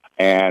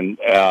 And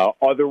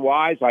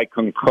otherwise, I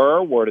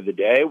concur, word of the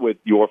day, with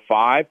your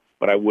 5,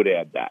 but I would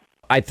add that.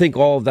 I think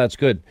all of that's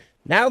good.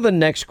 Now the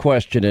next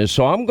question is,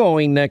 so I'm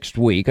going next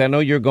week. I know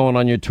you're going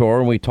on your tour,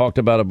 and we talked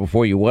about it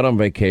before you went on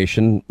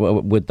vacation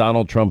with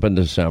Donald Trump in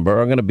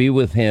December. I'm going to be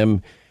with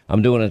him.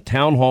 I'm doing a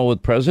town hall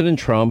with President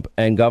Trump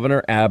and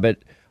Governor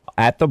Abbott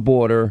at the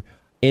border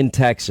in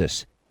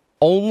Texas.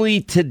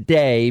 Only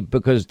today,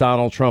 because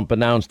Donald Trump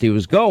announced he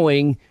was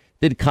going,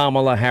 did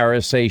Kamala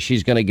Harris say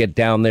she's going to get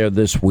down there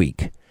this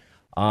week.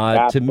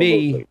 To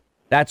me,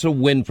 that's a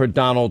win for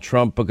Donald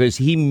Trump because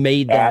he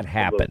made that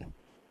happen.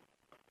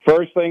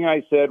 First thing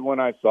I said when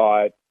I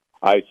saw it,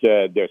 I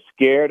said, they're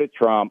scared of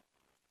Trump.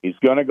 He's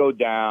going to go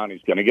down.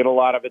 He's going to get a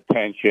lot of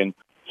attention.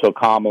 So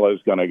Kamala is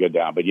going to go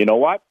down. But you know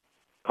what?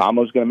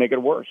 Kamala's going to make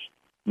it worse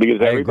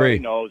because everybody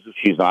knows if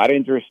she's not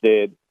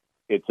interested,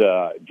 it's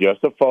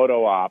just a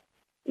photo op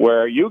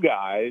where you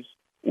guys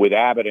with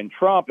Abbott and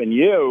Trump and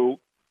you'll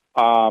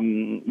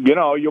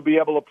be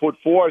able to put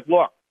forth,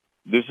 look,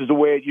 this is the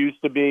way it used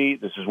to be.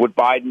 This is what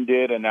Biden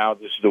did, and now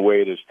this is the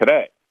way it is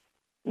today.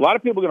 A lot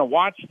of people are going to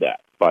watch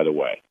that, by the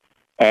way.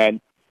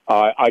 And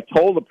I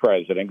told the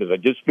president, because I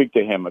did speak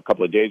to him a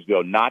couple of days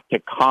ago, not to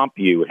comp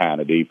you,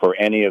 Hannity, for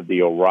any of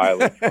the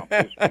O'Reilly Trump.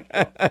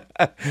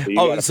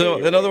 So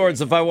in other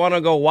words, if I want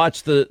to go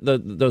watch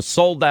the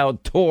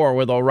sold-out tour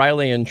with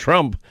O'Reilly and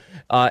Trump,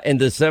 in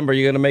December.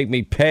 You're going to make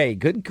me pay.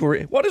 Good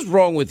grief. What is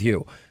wrong with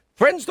you?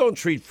 Friends don't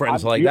treat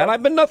friends like that.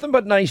 I've been nothing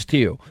but nice to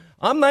you.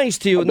 I'm nice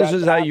to you, and this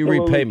is how you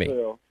repay me.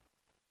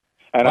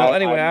 And well,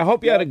 anyway, I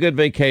hope you had a good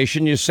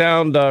vacation. You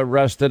sound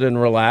rested and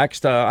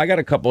relaxed. I got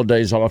a couple of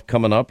days off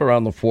coming up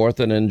around the 4th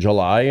and in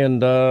July,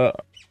 and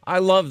I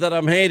love that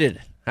I'm hated.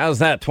 How's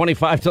that?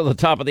 25 till the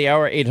top of the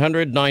hour,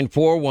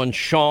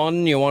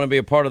 800-941-SEAN. You want to be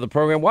a part of the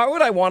program? Why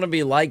would I want to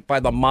be liked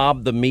by the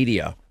mob, the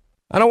media?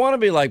 I don't want to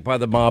be liked by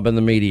the mob and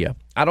the media.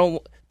 I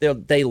don't.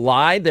 They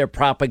lie. They're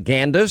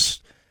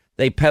propagandists.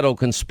 They peddle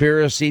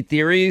conspiracy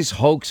theories,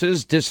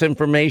 hoaxes,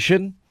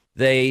 disinformation.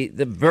 The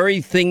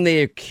very thing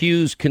they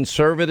accuse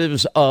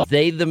conservatives of,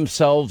 they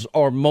themselves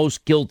are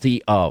most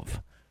guilty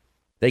of.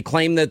 They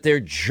claim that they're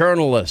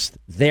journalists.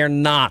 They're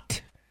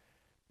not.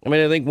 I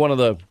mean, I think one of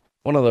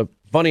the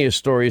funniest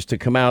stories to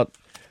come out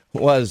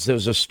was there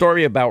was a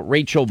story about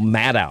Rachel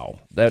Maddow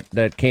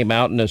that came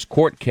out in this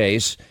court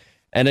case,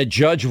 and a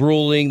judge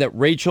ruling that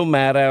Rachel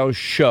Maddow's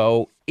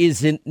show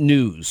isn't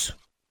news.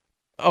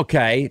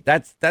 Okay,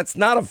 that's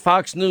not a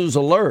Fox News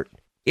alert.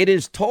 It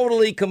is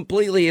totally,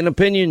 completely an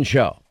opinion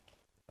show.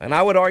 And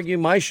I would argue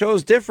my show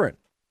is different.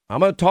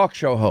 I'm a talk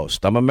show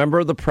host. I'm a member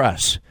of the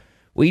press.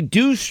 We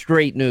do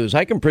straight news.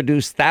 I can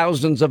produce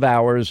thousands of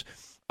hours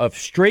of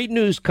straight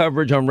news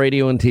coverage on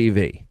radio and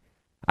TV.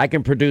 I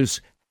can produce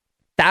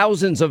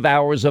thousands of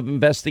hours of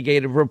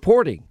investigative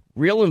reporting,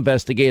 real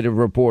investigative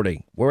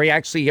reporting, where we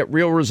actually get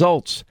real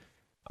results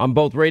on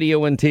both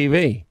radio and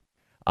TV.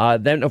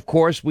 Then, of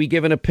course, we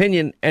give an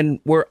opinion, and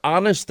we're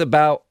honest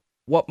about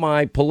what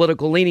my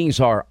political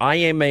leanings are. I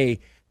am a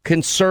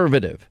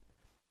conservative,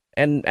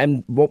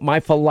 and what my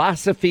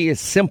philosophy is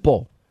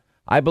simple.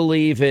 I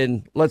believe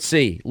in,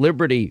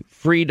 liberty,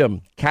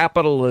 freedom,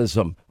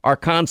 capitalism, our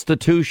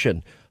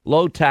Constitution,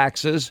 low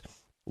taxes,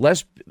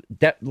 less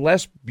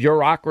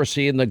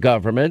bureaucracy in the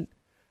government.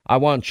 I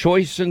want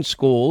choice in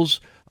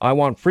schools. I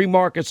want free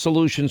market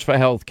solutions for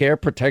health care,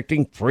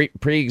 protecting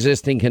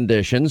pre-existing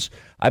conditions.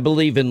 I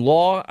believe in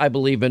law. I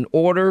believe in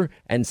order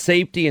and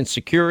safety and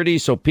security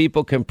so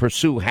people can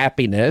pursue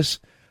happiness.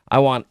 I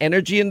want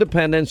energy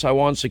independence. I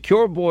want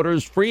secure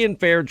borders, free and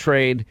fair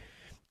trade,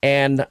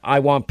 and I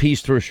want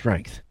peace through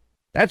strength.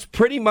 That's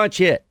pretty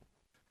much it.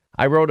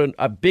 I wrote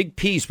a big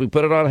piece. We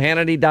put it on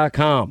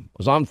Hannity.com. It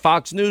was on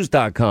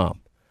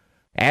FoxNews.com,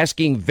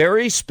 asking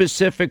very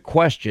specific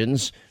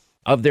questions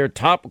of their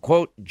top,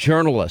 quote,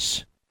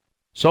 journalists.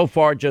 So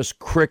far, just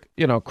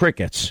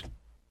crickets.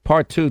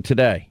 Part 2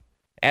 today.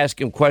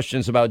 Ask him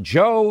questions about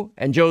Joe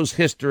and Joe's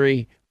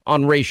history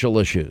on racial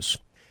issues.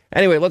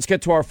 Anyway, let's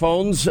get to our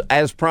phones.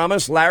 As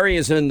promised, Larry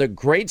is in the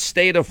great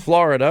state of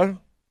Florida.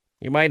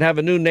 You might have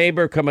a new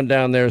neighbor coming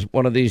down there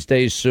one of these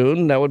days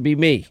soon. That would be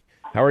me.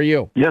 How are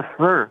you? Yes,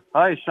 sir.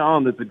 Hi,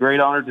 Sean. It's a great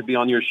honor to be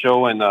on your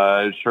show, and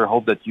I sure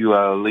hope that you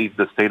leave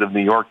the state of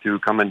New York to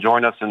come and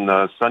join us in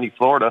sunny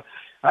Florida.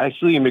 I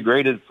actually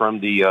immigrated from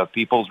the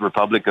People's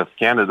Republic of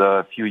Canada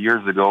a few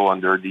years ago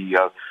under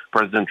the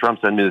President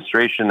Trump's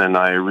administration, and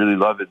I really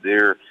love it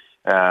there.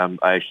 I'm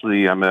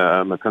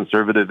a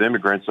conservative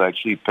immigrant, so I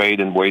actually paid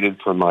and waited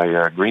for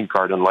my green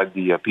card, unlike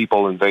the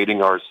people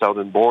invading our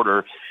southern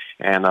border.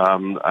 And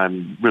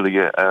I'm really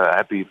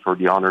happy for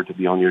the honor to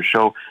be on your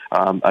show.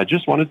 I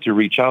just wanted to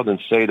reach out and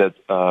say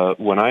that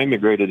when I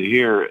immigrated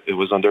here, it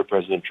was under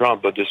President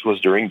Trump, but this was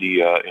during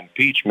the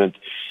impeachment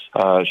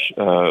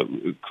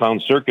clown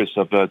circus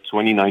of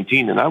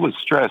 2019, and I was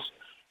stressed.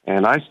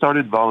 And I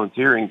started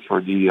volunteering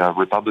for the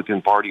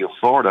Republican Party of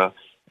Florida.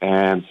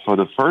 And for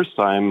the first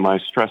time, my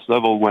stress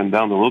level went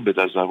down a little bit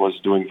as I was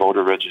doing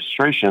voter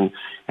registration.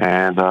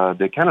 And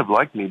they kind of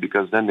liked me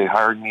because then they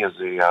hired me as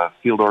a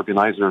field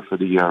organizer for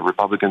the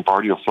Republican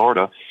Party of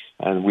Florida.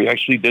 And we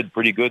actually did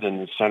pretty good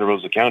in Santa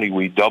Rosa County.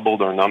 We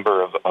doubled our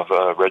number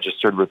of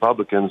registered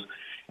Republicans.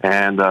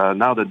 And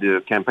now that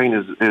the campaign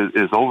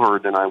is over,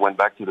 then I went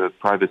back to the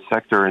private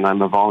sector and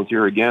I'm a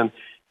volunteer again.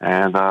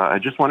 And I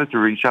just wanted to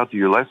reach out to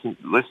your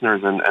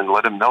listeners and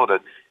let them know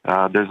that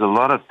there's a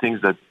lot of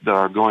things that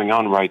are going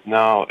on right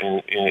now.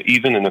 And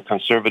even in a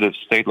conservative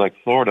state like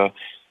Florida,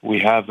 we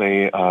have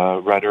a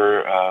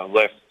rather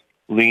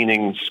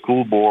left-leaning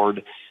school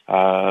board.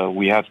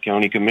 We have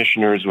county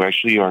commissioners who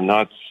actually are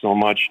not so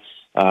much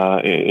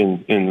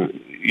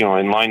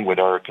in line with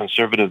our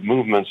conservative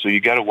movement. So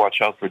you got to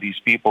watch out for these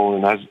people.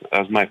 And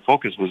as my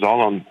focus was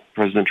all on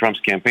President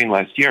Trump's campaign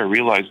last year, I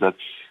realized that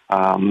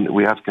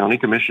we have county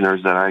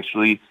commissioners that are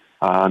actually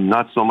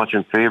not so much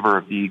in favor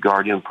of the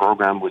Guardian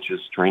program, which is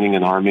training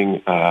and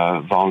arming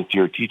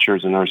volunteer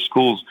teachers in our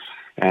schools.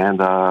 And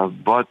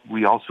but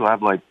we also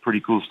have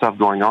pretty cool stuff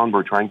going on.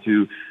 We're trying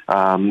to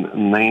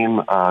name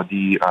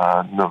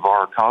the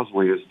Navarre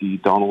Causeway as the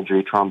Donald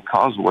J. Trump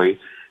Causeway.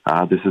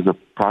 This is a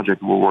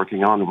project we're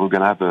working on. We're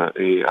going to have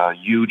a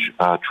huge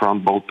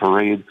Trump boat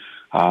parade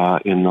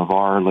in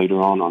Navarre later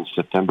on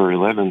September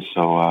 11th.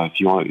 So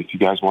if you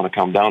guys want to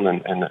come down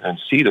and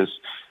see this.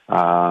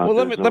 Well,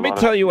 let me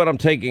tell you what I'm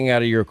taking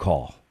out of your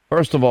call.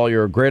 First of all,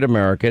 you're a great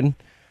American,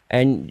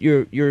 And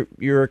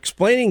you're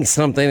explaining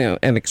something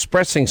and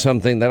expressing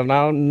something that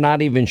I'm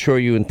not even sure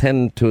you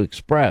intend to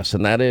express,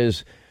 and that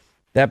is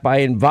that by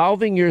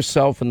involving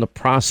yourself in the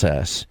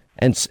process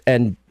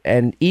and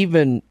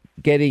even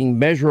getting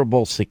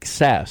measurable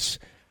success,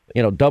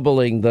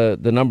 doubling the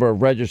number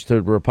of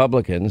registered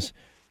Republicans,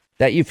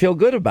 that you feel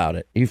good about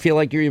it. You feel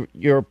like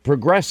you're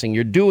progressing,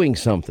 you're doing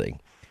something.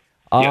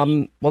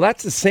 Yes. Well,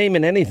 that's the same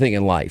in anything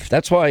in life.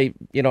 That's why,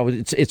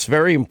 it's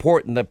very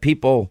important that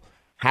people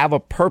have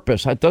a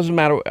purpose. It doesn't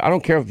matter. I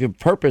don't care if your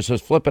purpose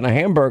is flipping a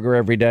hamburger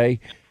every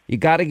day. You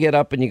got to get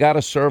up and you got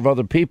to serve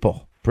other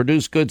people,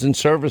 produce goods and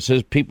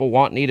services people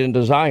want, need, and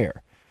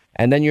desire.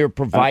 And then you're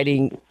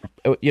providing,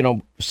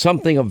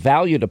 something of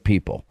value to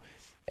people.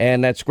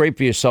 And that's great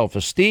for your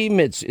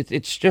self-esteem.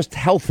 It's just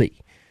healthy.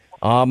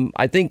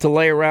 I think to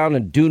lay around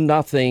and do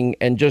nothing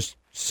and just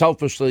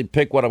selfishly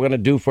pick what I'm going to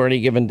do for any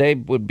given day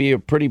would be a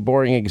pretty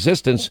boring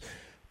existence.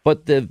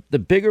 But the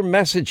bigger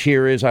message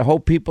here is I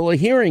hope people are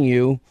hearing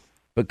you,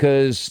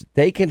 because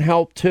they can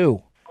help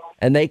too,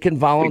 and they can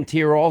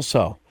volunteer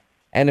also.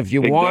 And if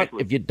you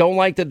if you don't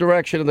like the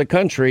direction of the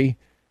country,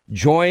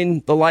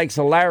 join the likes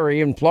of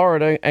Larry in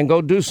Florida and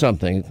go do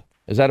something.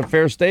 Is that a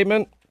fair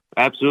statement?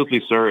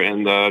 Absolutely, sir.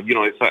 And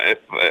if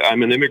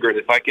I'm an immigrant,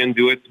 if I can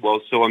do it, well,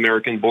 so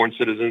American-born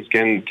citizens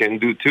can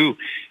do too.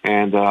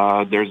 And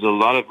there's a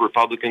lot of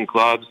Republican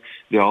clubs.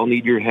 They all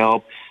need your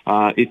help.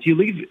 If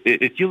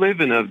you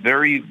live in a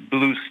very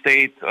blue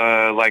state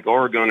like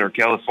Oregon or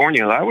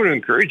California, I would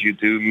encourage you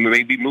to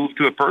maybe move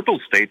to a purple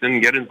state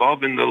and get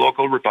involved in the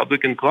local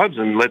Republican clubs,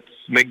 and let's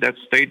make that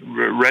state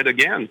red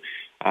again.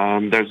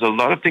 There's a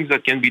lot of things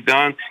that can be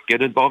done.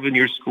 Get involved in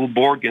your school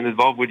board. Get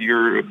involved with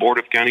your board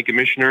of county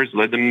commissioners.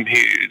 Let them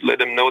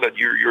know that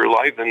you're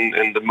alive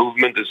and the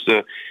movement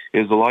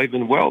is alive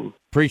and well.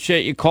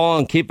 Appreciate you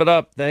calling. Keep it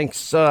up.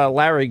 Thanks,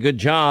 Larry. Good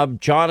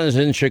job. John is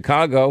in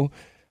Chicago.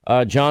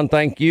 John,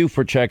 thank you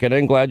for checking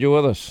in. Glad you're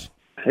with us.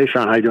 Hey,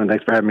 Sean. How you doing?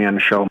 Thanks for having me on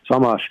the show. So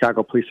I'm a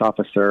Chicago police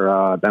officer.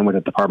 I've been with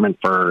the department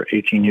for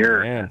 18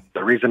 years. Man.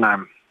 The reason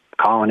I'm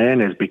calling in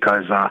is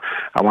because I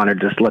want to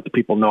just let the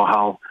people know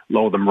how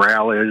low the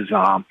morale is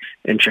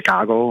in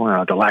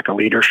Chicago, the lack of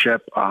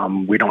leadership.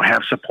 We don't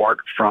have support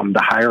from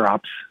the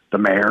higher-ups, the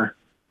mayor,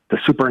 the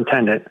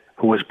superintendent,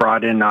 who was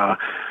brought in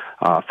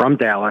from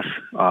Dallas.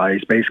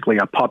 He's basically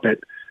a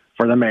puppet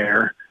for the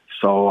mayor.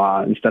 So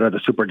instead of the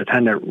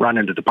superintendent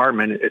running the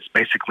department, it's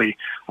basically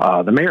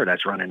the mayor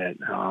that's running it.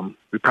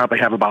 We probably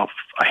have about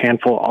a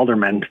handful of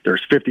aldermen.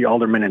 There's 50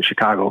 aldermen in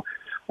Chicago.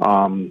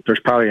 There's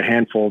probably a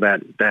handful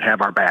that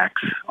have our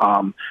backs.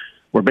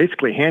 We're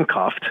basically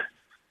handcuffed.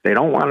 They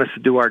don't want us to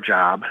do our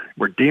job.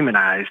 We're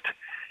demonized.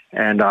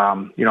 And,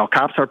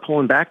 cops are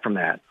pulling back from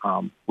that.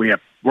 We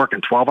have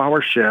working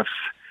 12-hour shifts.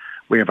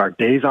 We have our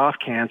days off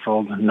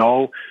canceled.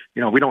 No,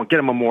 we don't get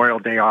a Memorial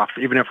Day off.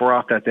 Even if we're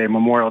off that day,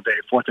 Memorial Day,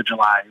 4th of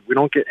July, we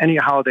don't get any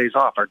holidays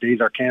off. Our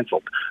days are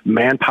canceled.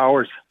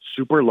 Manpower's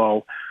super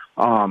low.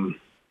 Our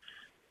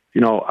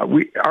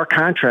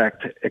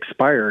contract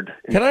expired.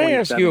 Can I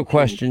ask you a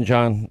question,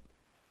 John?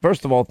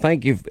 First of all,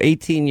 thank you.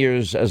 18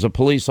 years as a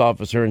police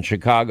officer in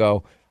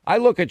Chicago. I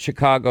look at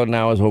Chicago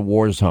now as a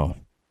war zone.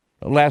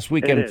 Last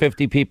weekend,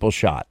 50 people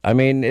shot. I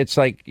mean, it's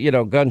like,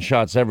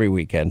 gunshots every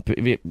weekend.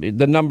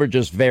 The number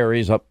just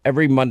varies. Up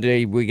every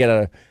Monday, we get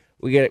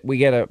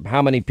a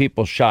how many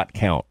people shot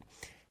count.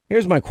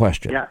 Here's my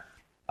question. Yeah.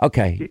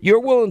 Okay, you're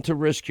willing to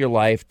risk your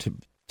life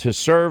to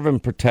serve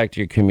and protect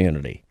your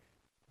community.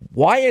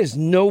 Why has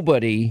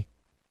nobody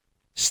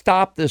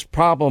stopped this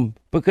problem?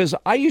 Because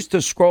I used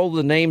to scroll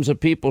the names of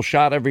people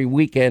shot every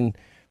weekend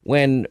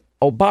when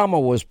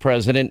Obama was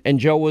president and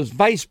Joe was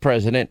vice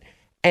president.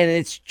 And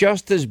it's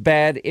just as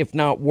bad, if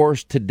not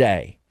worse,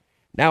 today.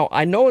 Now,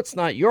 I know it's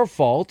not your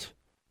fault.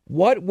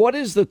 What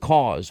is the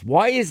cause?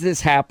 Why is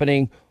this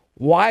happening?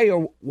 Why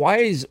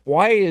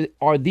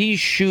are these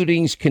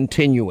shootings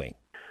continuing?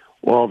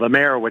 Well, the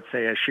mayor would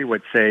say, as she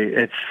would say,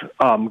 it's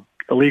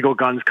illegal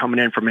guns coming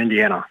in from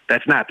Indiana.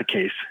 That's not the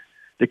case.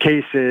 The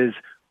case is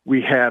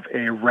we have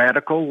a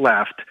radical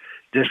left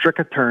district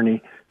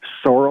attorney,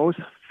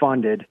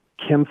 Soros-funded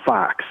Kim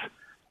Foxx.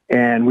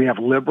 And we have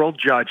liberal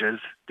judges,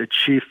 the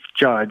chief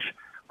judge,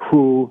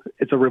 who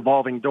it's a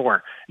revolving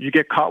door. You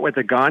get caught with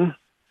a gun,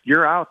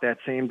 you're out that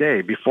same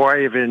day. Before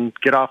I even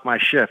get off my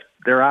shift,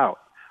 they're out.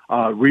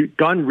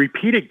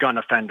 Repeated gun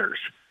offenders.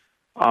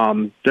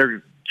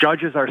 Their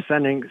judges are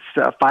sending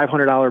a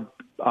 $500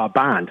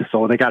 bond,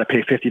 so they got to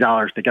pay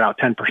 $50 to get out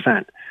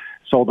 10%.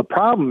 So the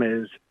problem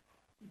is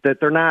that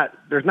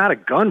there's not a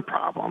gun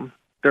problem.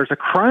 There's a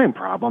crime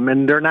problem,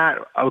 and they're not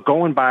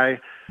going by.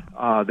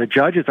 The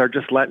judges are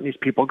just letting these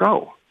people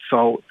go.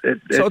 So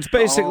it's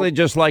basically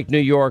just like New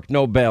York,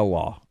 no bail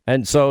law.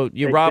 And so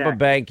you rob a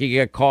bank, you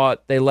get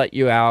caught, they let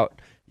you out.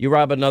 You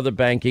rob another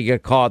bank, you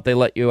get caught, they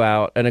let you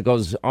out. And it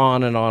goes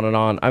on and on and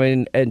on. I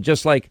mean, and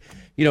just like,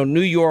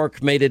 New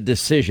York made a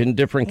decision,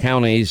 different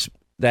counties,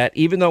 that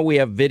even though we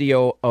have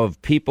video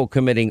of people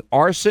committing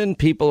arson,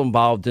 people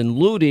involved in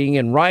looting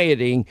and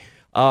rioting,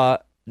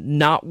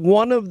 not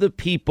one of the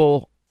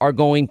people are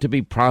going to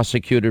be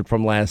prosecuted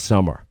from last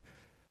summer.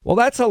 Well,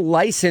 that's a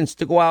license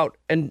to go out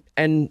and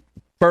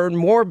burn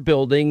more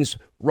buildings,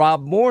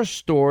 rob more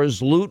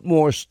stores, loot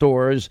more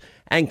stores,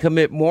 and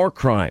commit more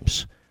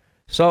crimes.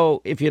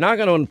 So if you're not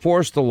going to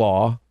enforce the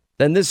law,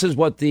 then this is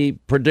what the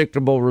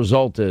predictable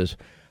result is.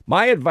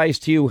 My advice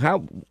to you,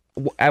 how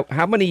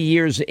many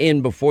years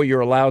in before you're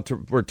allowed to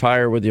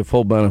retire with your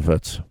full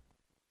benefits?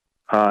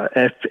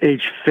 At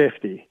age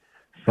 50.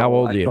 So how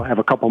old are you? I still have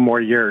a couple more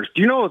years.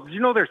 Do you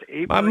know there's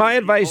 8 my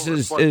advice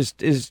is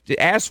to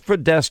ask for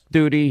desk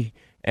duty,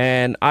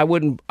 and I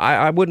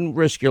wouldn't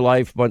risk your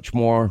life much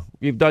more.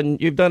 You've done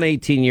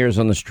 18 years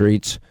on the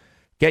streets.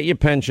 Get your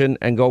pension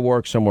and go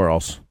work somewhere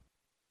else.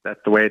 That's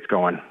the way it's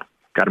going.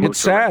 Got to move. It's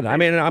sad. I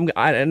mean,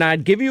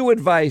 I'd give you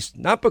advice,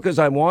 not because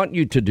I want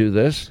you to do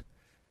this.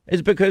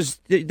 It's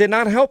because they're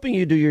not helping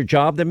you do your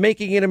job. They're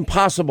making it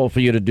impossible for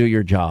you to do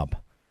your job.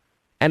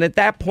 And at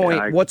that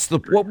point, what's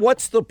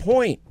the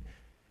point?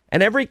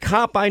 And every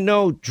cop I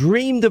know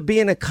dreamed of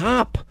being a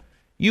cop.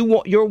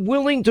 You're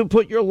willing to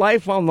put your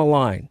life on the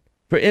line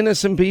for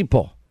innocent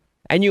people,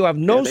 and you have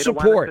no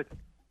support.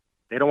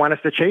 They don't want us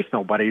to chase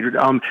nobody. You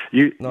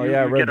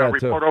get a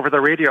report over the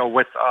radio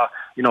with,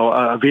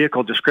 a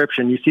vehicle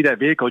description. You see that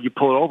vehicle, you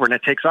pull it over, and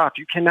it takes off.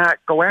 You cannot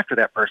go after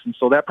that person.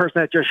 So that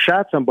person that just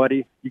shot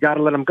somebody, you got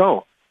to let them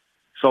go.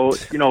 So,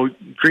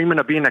 dreaming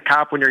of being a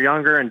cop when you're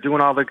younger and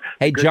doing all the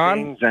good John,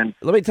 things. And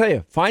let me tell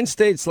you, find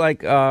states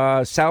like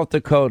South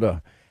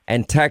Dakota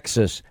and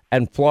Texas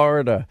and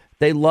Florida.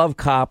 They love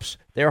cops.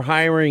 They're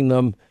hiring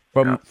them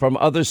from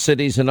other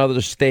cities and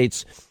other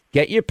states.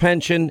 Get your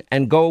pension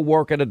and go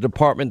work at a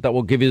department that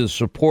will give you the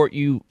support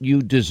you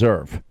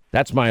deserve.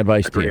 That's my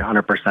advice to you.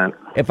 100%.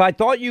 If I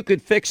thought you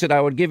could fix it,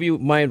 I would give you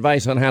my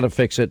advice on how to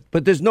fix it.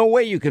 But there's no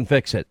way you can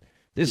fix it.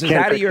 This is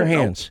out of your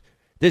hands.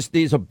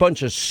 These are a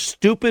bunch of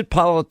stupid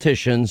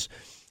politicians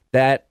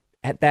that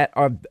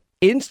are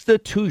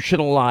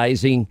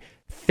institutionalizing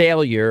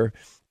failure,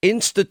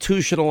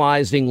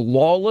 institutionalizing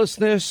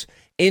lawlessness,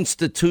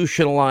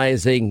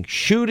 institutionalizing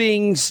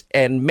shootings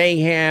and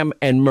mayhem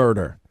and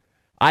murder.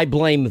 I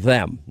blame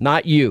them,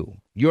 not you.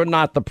 You're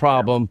not the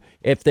problem.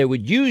 If they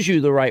would use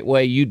you the right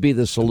way, you'd be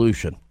the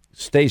solution.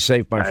 Stay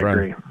safe, my friend.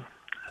 I agree.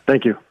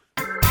 Thank you.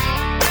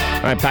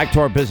 All right, back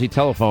to our busy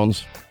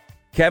telephones.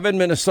 Kevin,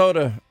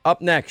 Minnesota,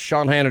 up next,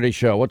 Sean Hannity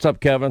Show. What's up,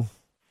 Kevin?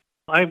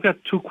 I've got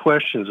two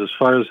questions as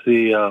far as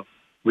the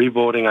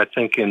revoting, I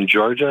think, in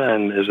Georgia,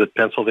 and is it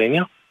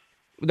Pennsylvania?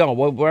 No,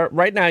 well,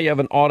 right now you have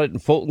an audit in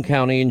Fulton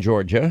County in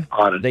Georgia.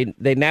 Audit.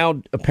 They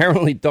now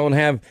apparently don't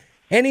have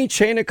any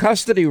chain of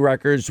custody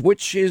records,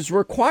 which is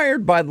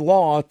required by the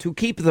law to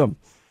keep them.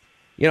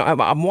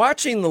 I'm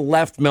watching the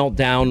left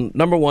meltdown.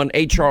 Number one,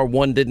 H.R.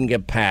 1 didn't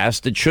get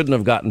passed. It shouldn't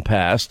have gotten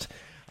passed,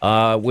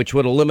 which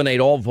would eliminate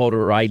all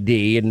voter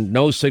ID and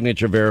no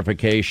signature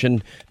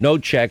verification, no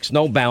checks,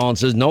 no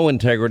balances, no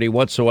integrity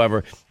whatsoever.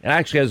 It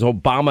actually has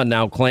Obama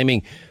now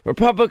claiming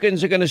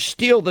Republicans are going to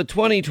steal the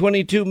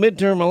 2022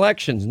 midterm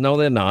elections. No,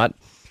 they're not.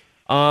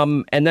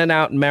 And then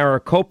out in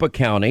Maricopa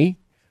County,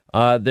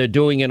 they're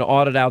doing an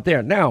audit out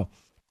there. Now,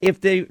 if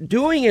they're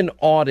doing an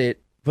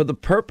audit for the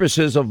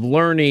purposes of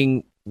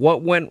learning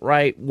what went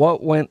right,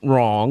 what went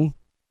wrong,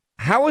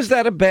 how is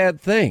that a bad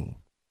thing?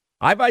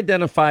 I've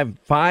identified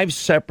 5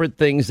 separate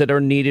things that are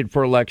needed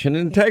for election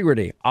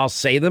integrity. I'll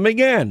say them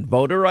again.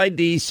 Voter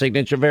ID,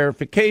 signature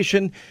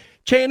verification,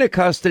 chain of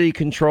custody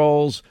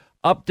controls,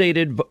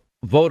 updated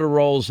voter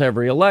rolls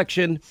every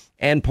election,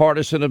 and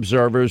partisan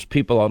observers.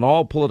 People on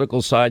all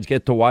political sides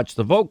get to watch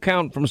the vote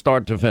count from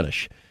start to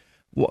finish.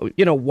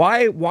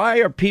 Why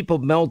are people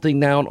melting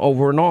down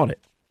over an audit?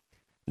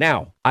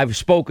 Now, I've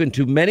spoken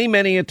to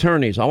many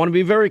attorneys. I want to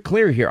be very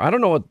clear here. I don't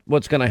know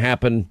what's going to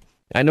happen.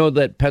 I know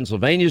that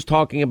Pennsylvania's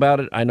talking about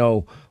it. I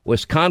know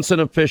Wisconsin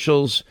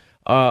officials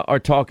are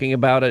talking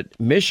about it.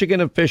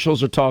 Michigan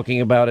officials are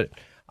talking about it.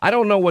 I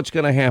don't know what's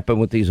going to happen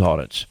with these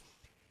audits.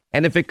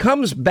 And if it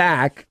comes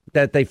back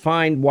that they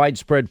find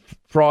widespread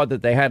fraud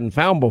that they hadn't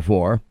found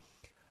before,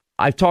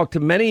 I've talked to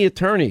many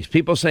attorneys,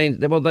 people saying,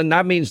 well, then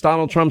that means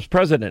Donald Trump's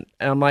president.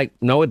 And I'm like,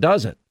 no, it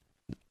doesn't.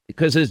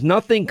 Because there's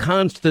nothing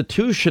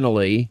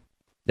constitutionally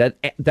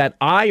that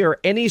I or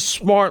any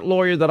smart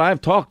lawyer that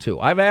I've talked to,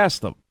 I've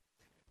asked them,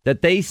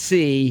 that they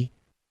see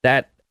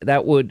that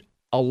would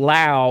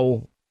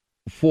allow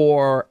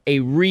for a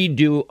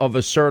redo of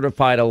a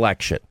certified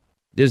election.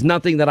 There's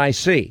nothing that I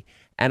see.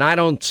 And I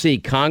don't see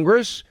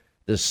Congress,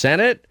 the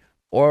Senate,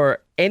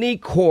 or any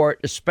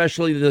court,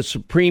 especially the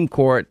Supreme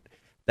Court,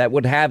 that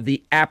would have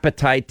the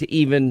appetite to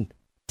even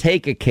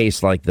take a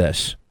case like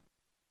this.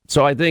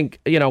 So I think,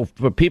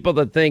 for people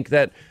that think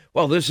that,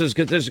 well, this is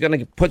going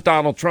to put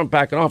Donald Trump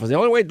back in office. The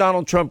only way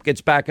Donald Trump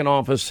gets back in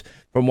office,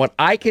 from what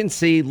I can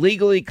see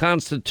legally,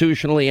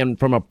 constitutionally, and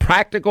from a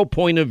practical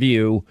point of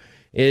view,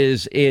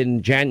 is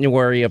in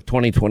January of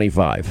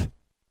 2025.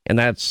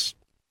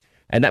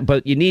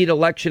 But you need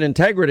election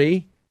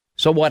integrity.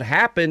 So what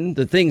happened,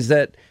 the things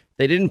that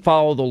they didn't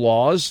follow the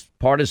laws,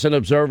 partisan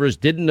observers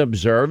didn't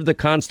observe, the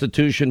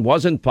Constitution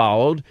wasn't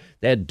followed.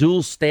 They had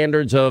dual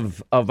standards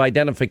of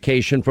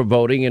identification for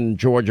voting in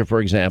Georgia,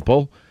 for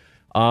example.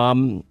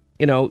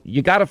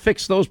 you got to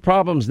fix those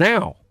problems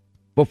now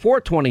before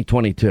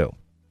 2022.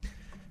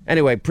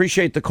 Anyway,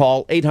 appreciate the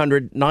call.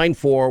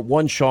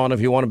 800-941-SEAN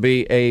if you want to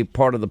be a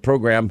part of the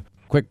program.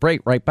 Quick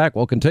break. Right back.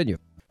 We'll continue.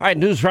 All right,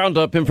 News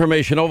Roundup,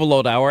 Information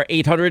Overload Hour,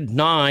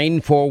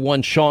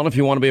 800-941-SEAN if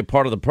you want to be a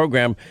part of the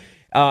program.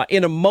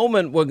 In a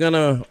moment, we're going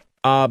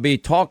to be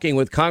talking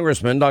with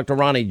Congressman Dr.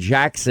 Ronny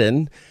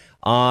Jackson.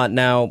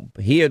 Now,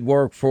 he had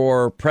worked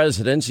for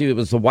presidents. He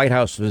was the White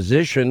House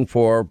physician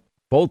for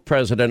both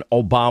President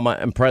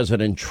Obama and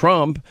President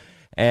Trump.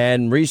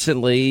 And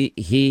recently,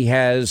 he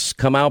has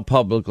come out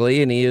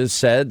publicly and he has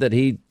said that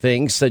he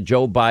thinks that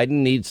Joe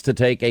Biden needs to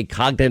take a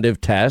cognitive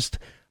test.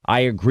 I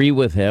agree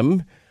with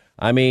him.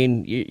 I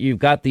mean, you've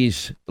got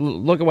these.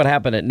 Look at what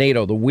happened at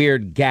NATO, the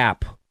weird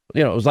gap.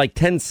 It was like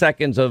 10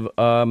 seconds of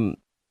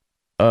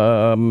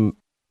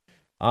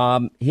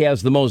he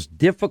has the most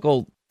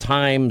difficult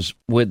times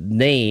with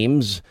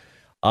names.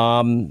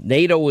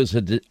 NATO is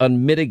an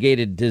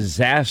unmitigated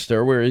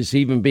disaster, where he's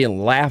even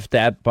being laughed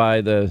at by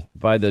the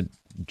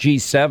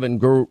G7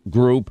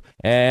 group.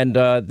 And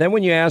then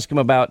when you ask him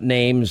about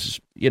names,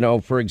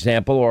 for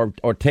example, or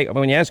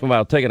when you ask him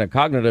about taking a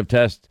cognitive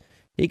test,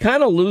 he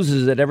kind of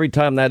loses it every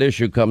time that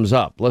issue comes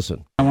up.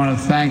 Listen. I want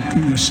to thank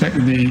the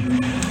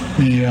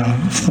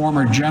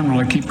former general.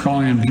 I keep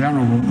calling him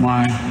general,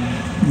 but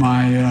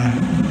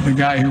the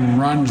guy who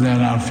runs that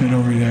outfit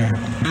over there.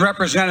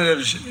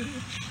 Representatives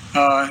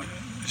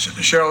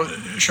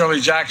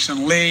Shirley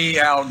Jackson Lee,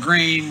 Al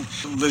Green,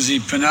 Lizzie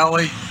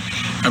Pinelli,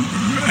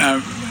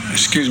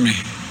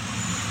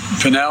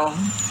 Pinell,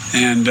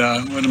 and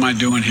what am I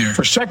doing here?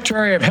 For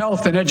Secretary of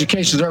Health and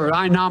Education Service,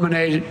 I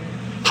nominated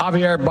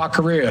Javier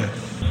Baccaria.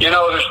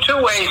 There's two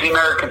ways the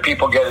American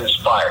people get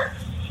inspired.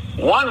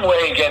 One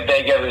way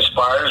they get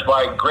inspired is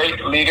by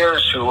great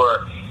leaders who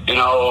are,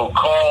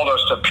 called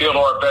us to appeal to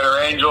our better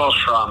angels,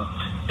 from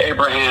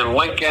Abraham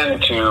Lincoln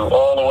to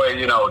all the way,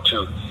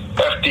 to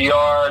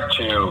FDR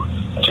to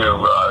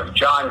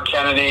John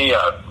Kennedy,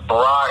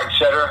 Barack,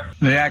 etc.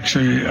 They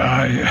actually,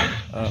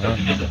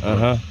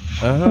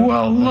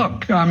 well,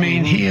 look, I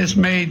mean, he has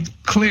made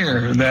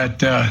clear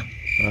that,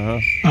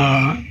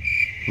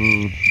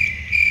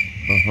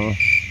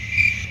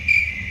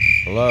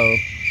 Hello.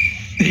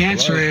 The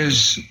answer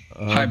is,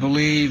 I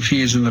believe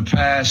he has in the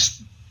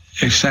past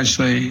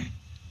essentially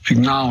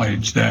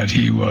acknowledged that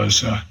he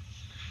was, there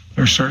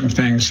are certain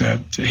things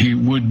that he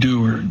would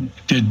do or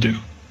did do.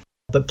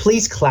 But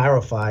please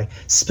clarify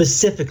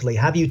specifically,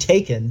 have you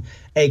taken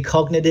a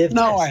cognitive test?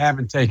 No, I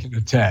haven't taken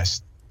a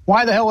test.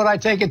 Why the hell would I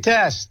take a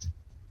test?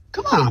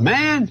 Come on,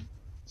 man.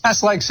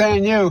 That's like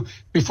saying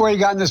before you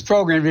got in this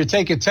program, if you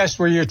take a test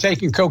where you're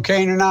taking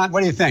cocaine or not,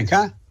 what do you think,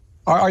 huh?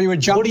 Are you a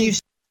junkie? What do you...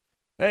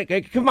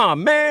 Hey, come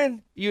on,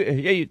 man.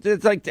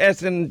 It's like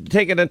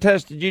taking a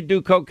test. Did you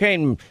do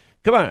cocaine?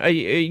 Come on. Are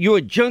you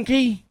a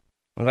junkie?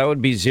 Well, that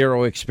would be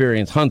zero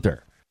experience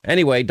hunter.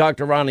 Anyway,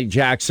 Dr. Ronny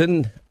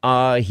Jackson,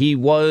 he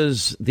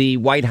was the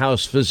White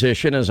House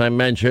physician, as I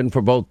mentioned,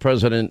 for both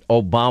President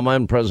Obama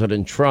and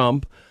President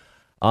Trump.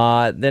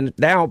 Then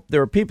now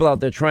there are people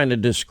out there trying to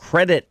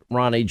discredit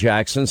Ronny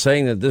Jackson,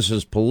 saying that this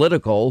is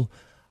political.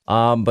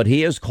 But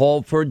he has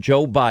called for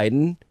Joe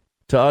Biden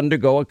to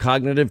undergo a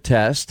cognitive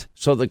test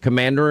so the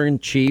commander in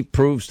chief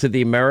proves to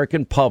the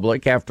American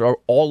public, after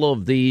all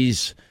of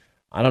these,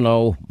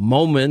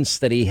 moments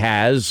that he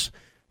has.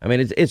 I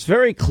mean, it's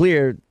very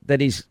clear that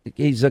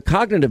he's a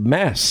cognitive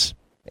mess.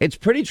 It's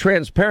pretty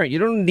transparent. You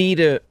don't need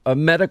a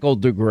medical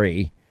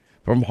degree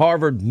from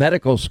Harvard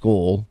Medical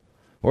School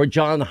or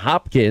Johns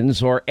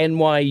Hopkins or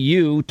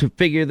NYU to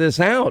figure this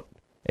out.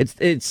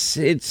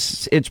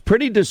 It's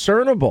pretty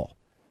discernible.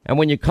 And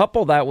when you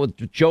couple that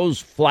with Joe's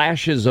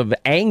flashes of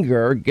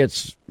anger,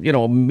 gets,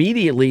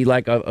 immediately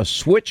like a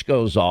switch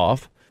goes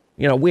off.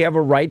 We have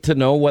a right to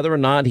know whether or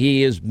not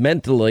he is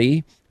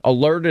mentally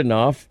alert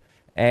enough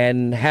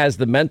and has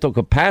the mental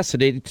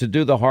capacity to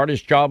do the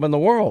hardest job in the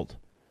world.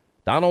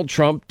 Donald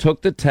Trump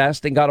took the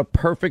test and got a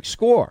perfect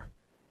score.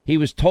 He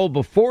was told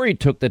before he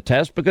took the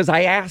test, because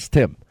I asked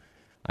him.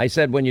 I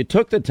said, when you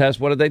took the test,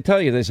 what did they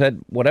tell you? They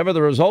said, whatever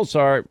the results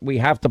are, we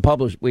have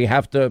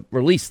to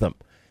release them.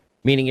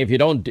 Meaning if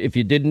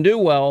you didn't do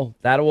well,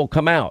 that will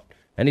come out.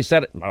 And he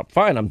said,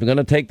 fine, I'm going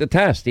to take the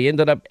test. He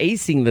ended up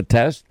acing the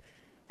test.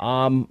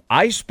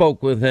 I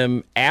spoke with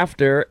him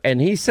after,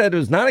 and he said it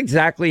was not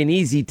exactly an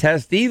easy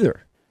test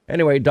either.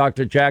 Anyway,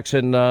 Dr.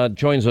 Jackson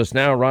joins us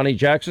now. Ronny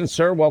Jackson,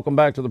 sir, welcome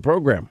back to the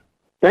program.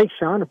 Thanks,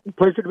 Sean.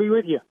 Pleasure to be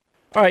with you.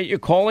 All right, you're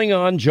calling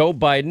on Joe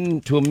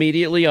Biden to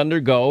immediately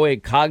undergo a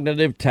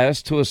cognitive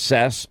test to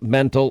assess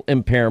mental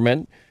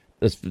impairment.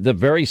 The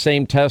very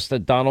same test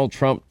that Donald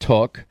Trump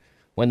took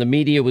when the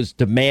media was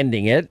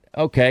demanding it.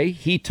 Okay,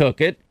 he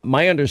took it.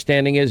 My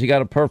understanding is he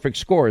got a perfect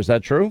score. Is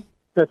that true?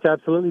 That's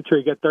absolutely true.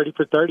 He got 30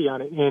 for 30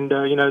 on it, and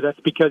that's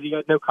because he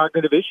had no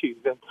cognitive issues.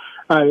 And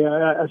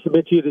I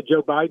submit to you that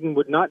Joe Biden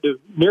would not do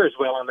near as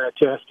well on that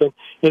test, and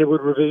it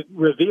would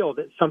reveal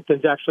that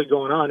something's actually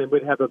going on, and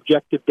would have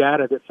objective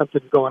data that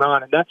something's going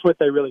on, and that's what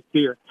they really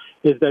fear.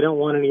 Is they don't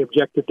want any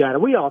objective data.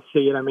 We all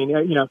see it. I mean,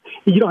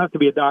 you don't have to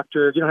be a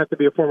doctor, you don't have to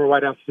be a former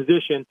White House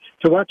physician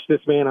to watch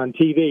this man on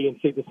TV and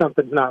see that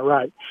something's not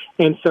right.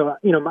 And so,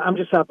 I'm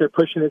just out there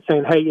pushing it,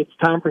 saying, hey, it's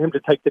time for him to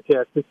take the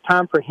test. It's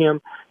time for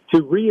him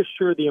to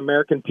reassure the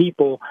American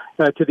people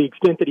to the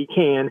extent that he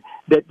can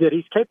that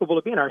he's capable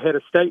of being our head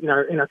of state and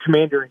our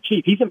commander in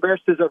chief. He's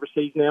embarrassed us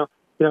overseas now,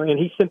 and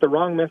he sent the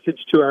wrong message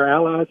to our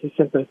allies. He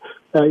sent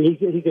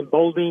he's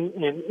emboldening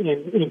and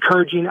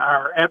encouraging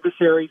our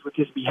adversaries with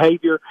his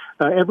behavior.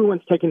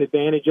 Everyone's taking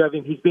advantage of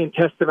him. He's being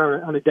tested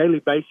on a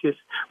daily basis,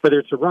 whether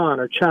it's Iran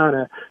or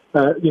China,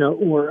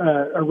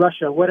 or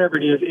Russia, whatever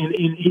it is,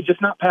 and he's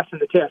just not passing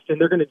the test.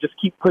 And they're going to just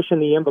keep pushing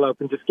the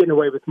envelope and just getting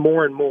away with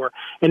more and more.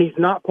 And he's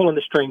not pulling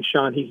the strings,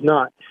 Sean. He's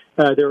not.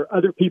 There are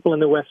other people in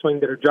the West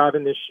Wing that are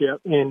driving this ship,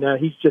 and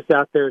he's just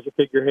out there as a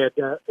figurehead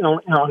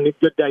on the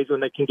good days when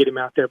they can get him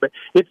out there. But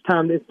it's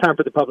time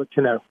for the public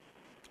to know.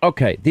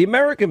 Okay, the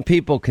American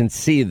people can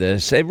see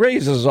this. It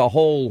raises a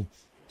whole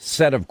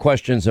set of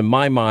questions in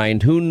my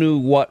mind. Who knew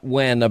what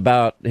when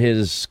about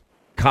his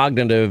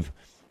cognitive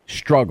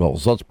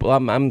struggles?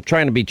 I'm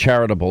trying to be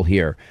charitable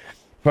here.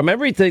 From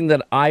everything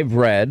that I've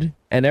read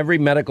and every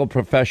medical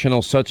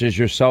professional such as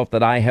yourself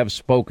that I have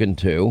spoken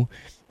to,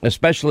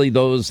 especially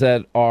those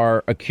that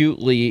are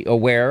acutely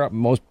aware,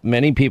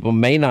 many people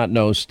may not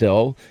know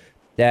still,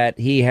 that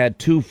he had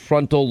 2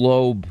 frontal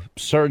lobe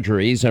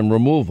surgeries and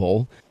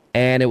removal,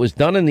 and it was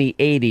done in the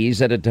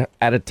 80s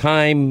at a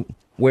time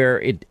where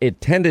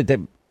it tended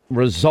to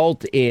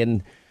result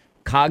in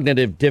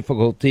cognitive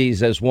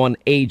difficulties as one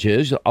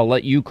ages. I'll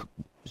let you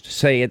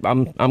say it.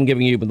 I'm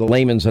giving you the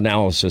layman's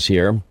analysis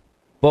here.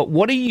 But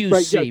what do you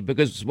see? Yeah.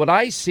 Because what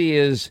I see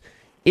is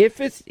if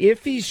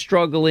he's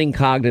struggling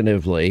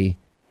cognitively,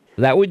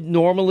 that would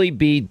normally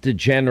be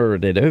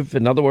degenerative.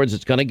 In other words,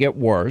 it's going to get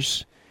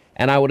worse.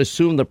 And I would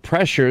assume the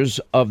pressures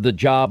of the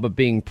job of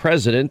being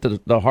president,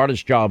 the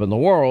hardest job in the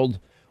world,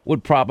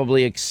 would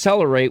probably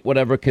accelerate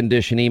whatever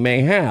condition he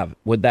may have.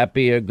 Would that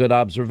be a good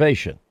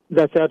observation?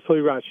 That's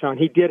absolutely right, Sean.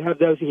 He did have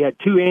those. He had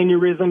 2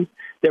 aneurysms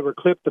that were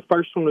clipped. The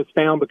first one was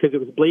found because it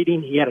was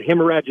bleeding. He had a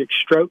hemorrhagic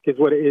stroke is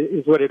what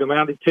it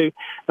amounted to.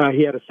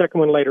 He had a second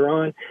one later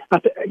on.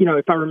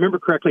 If I remember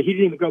correctly, he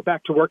didn't even go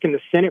back to work in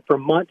the Senate for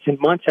months and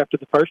months after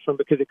the first one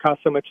because it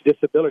caused so much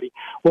disability.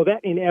 Well,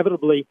 that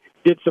inevitably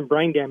did some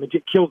brain damage.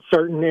 It killed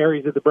certain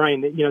areas of the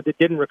brain that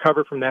didn't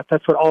recover from that.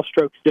 That's what all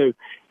strokes do.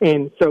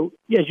 And so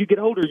as you get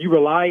older, you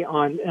rely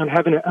on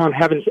having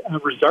a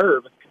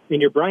reserve in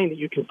your brain that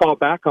you can fall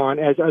back on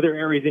as other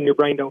areas in your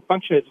brain don't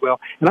function as well.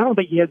 And I don't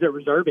think he has that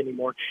reserve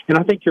anymore. And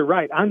I think you're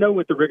right. I know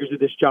what the rigors of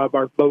this job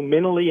are, both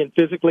mentally and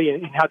physically,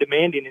 and how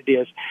demanding it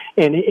is.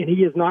 And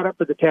he is not up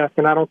for the task,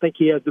 and I don't think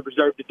he has the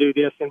reserve to do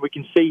this. And we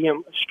can see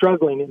him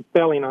struggling and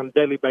failing on a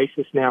daily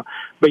basis now.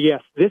 But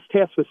yes, this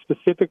test was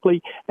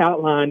specifically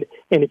outlined.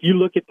 And if you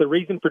look at the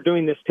reason for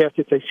doing this test,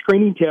 it's a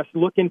screening test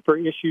looking for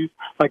issues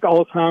like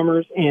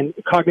Alzheimer's and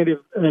cognitive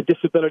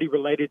disability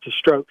related to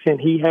strokes. And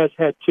he has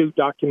had 2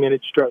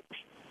 documented strokes.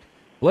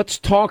 Let's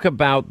talk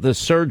about the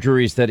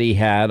surgeries that he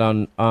had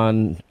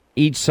on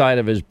each side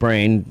of his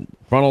brain,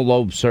 frontal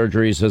lobe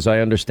surgeries, as I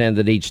understand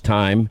it, each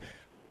time.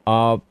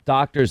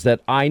 Doctors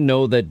that I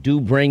know that do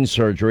brain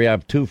surgery, I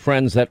have 2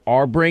 friends that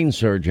are brain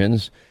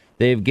surgeons.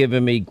 They've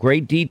given me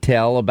great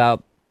detail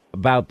about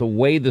the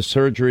way the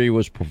surgery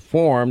was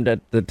performed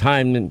at the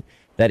time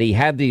that he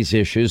had these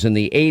issues in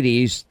the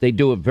 80s. They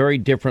do it very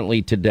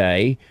differently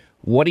today.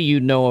 What do you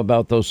know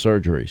about those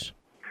surgeries?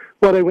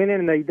 Well, they went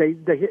in and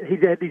he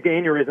had these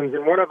aneurysms,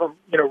 and one of them,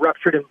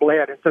 ruptured and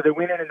bled. And so they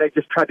went in and they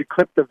just tried to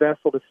clip the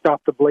vessel to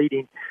stop the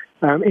bleeding.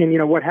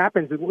 And what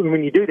happens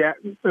when you do that,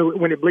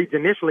 when it bleeds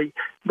initially,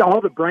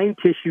 all the brain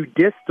tissue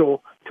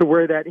distal to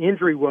where that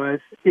injury was,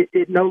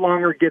 it no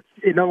longer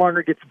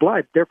gets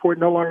blood. Therefore, it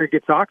no longer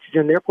gets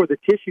oxygen. Therefore, the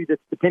tissue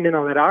that's dependent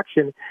on that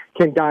oxygen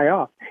can die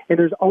off. And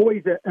there's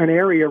always an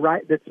area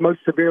that's most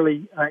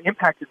severely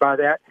impacted by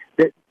that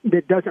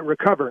doesn't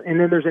recover. And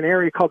then there's an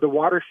area called the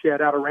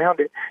watershed out around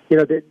it,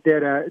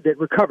 that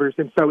recovers.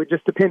 And so it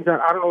just depends on,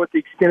 I don't know what the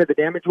extent of the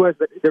damage was,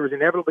 but there was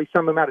inevitably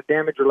some amount of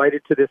damage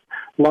related to this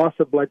loss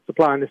of blood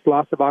supply and this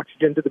loss of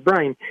oxygen to the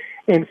brain.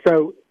 And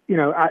so,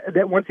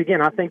 once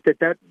again, I think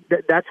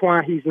that's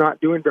why he's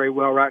not doing very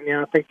well right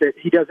now. I think that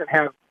he doesn't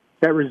have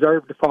that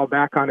reserve to fall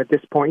back on at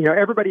this point.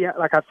 Everybody,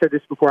 like I've said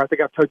this before, I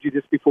think I've told you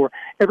this before,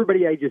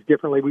 everybody ages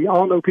differently. We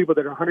all know people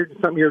that are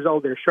 100-something years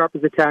old that are sharp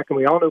as a tack, and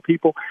we all know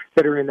people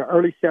that are in their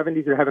early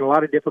 70s that are having a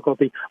lot of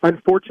difficulty.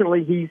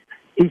 Unfortunately,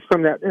 he's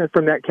from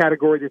that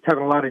category that's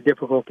having a lot of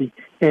difficulty,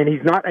 and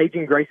he's not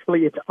aging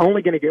gracefully. It's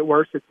only going to get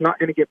worse. It's not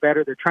going to get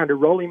better. They're trying to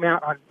roll him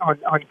out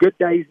on good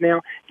days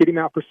now, get him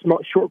out for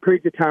short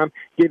periods of time,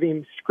 give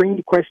him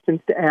screened questions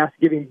to ask,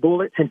 give him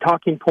bullets and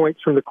talking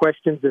points from the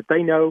questions that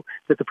they know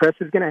that the press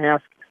is going to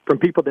ask from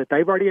people that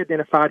they've already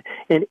identified.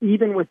 And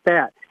even with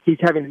that, he's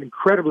having an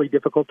incredibly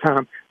difficult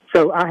time.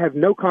 So I have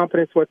no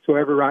confidence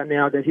whatsoever right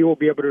now that he will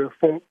be able to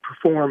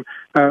perform,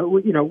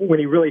 when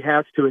he really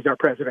has to as our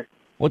president.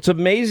 What's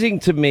amazing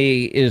to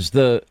me is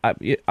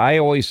I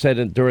always said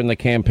it during the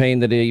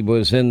campaign that he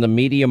was in the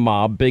media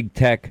mob, big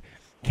tech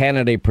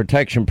candidate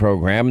protection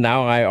program.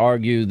 Now I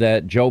argue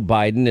that Joe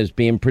Biden is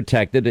being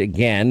protected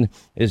again.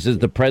 This is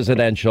the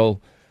presidential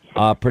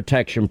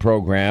protection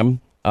program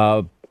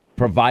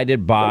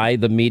provided by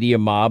the media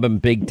mob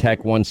and big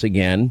tech once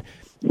again.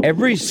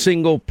 Every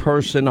single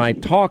person I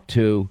talk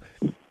to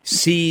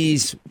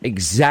sees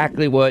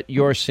exactly what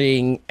you're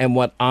seeing and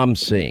what I'm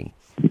seeing.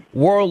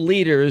 World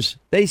leaders,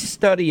 they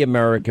study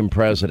American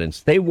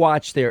presidents. They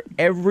watch their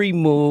every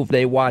move.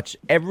 They watch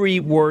every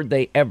word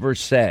they ever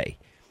say.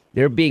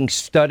 They're being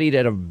studied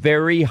at a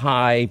very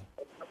high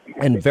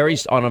and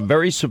on a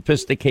very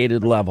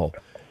sophisticated level.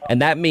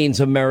 And that means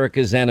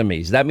America's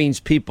enemies. That means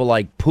people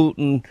like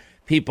Putin,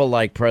 people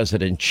like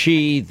President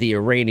Xi, the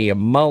Iranian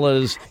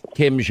mullahs,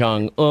 Kim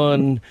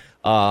Jong-un,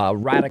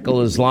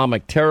 radical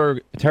Islamic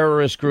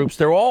terrorist groups.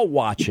 They're all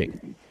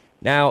watching.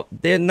 Now,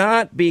 they're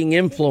not being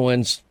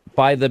influenced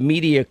by the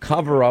media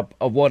cover-up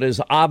of what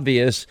is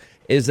obvious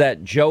is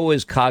that Joe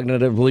is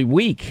cognitively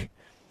weak.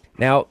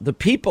 Now, the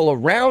people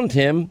around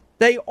him,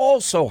 they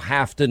also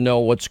have to know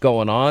what's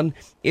going on.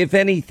 If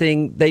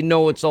anything, they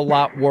know it's a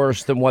lot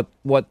worse than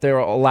what they're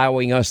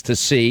allowing us to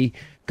see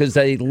because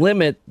they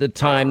limit the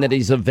time that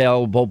he's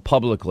available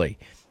publicly.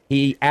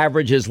 He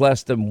averages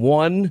less than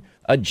one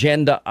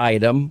agenda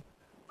item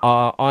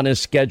on his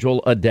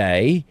schedule a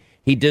day.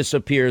 He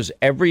disappears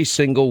every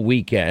single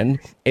weekend.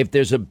 If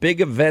there's a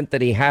big event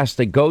that he has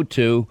to go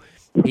to,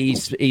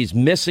 he's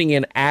missing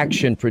in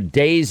action for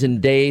days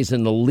and days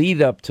in the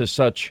lead up to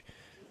such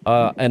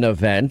an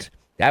event.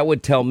 That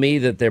would tell me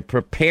that they're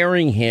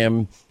preparing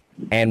him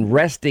and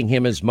resting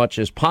him as much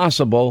as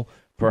possible,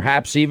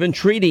 perhaps even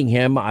treating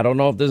him. I don't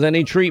know if there's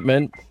any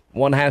treatment.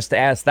 One has to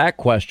ask that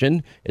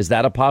question. Is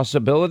that a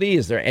possibility?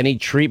 Is there any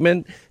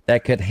treatment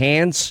that could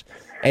enhance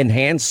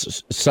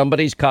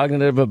somebody's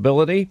cognitive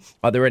ability?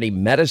 Are there any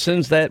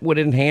medicines that would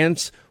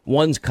enhance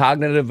one's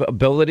cognitive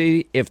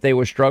ability if they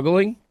were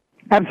struggling?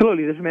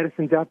 Absolutely. There's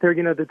medicines out there,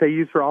 that they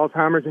use for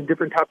Alzheimer's and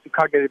different types of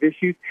cognitive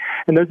issues.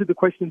 And those are the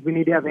questions we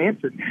need to have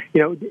answered.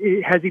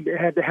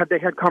 Have they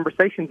had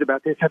conversations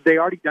about this? Have they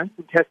already done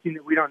some testing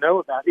that we don't know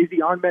about? Is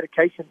he on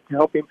medication to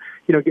help him,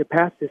 get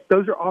past this?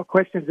 Those are all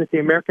questions that the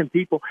American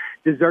people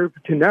deserve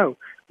to know.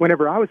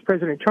 Whenever I was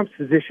President Trump's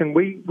physician,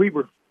 we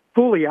were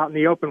fully out in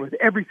the open with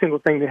every single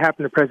thing that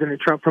happened to President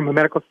Trump from a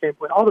medical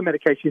standpoint, all the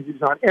medications he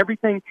was on,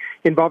 everything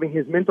involving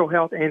his mental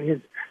health and his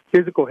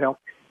physical health.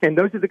 And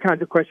those are the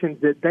kinds of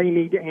questions that they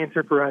need to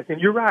answer for us.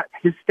 And you're right,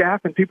 his staff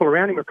and people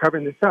around him are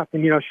covering this up.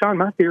 And, Sean,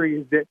 my theory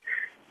is that,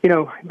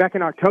 back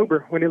in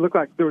October, when it looked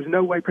like there was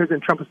no way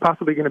President Trump was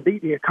possibly going to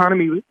beat, the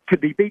economy could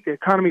be beat, the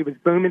economy was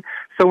booming,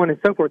 so on and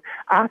so forth.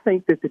 I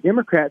think that the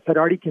Democrats had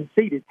already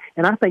conceded,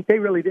 and I think they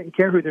really didn't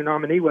care who their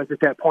nominee was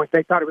at that point.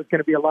 They thought it was going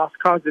to be a lost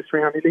cause this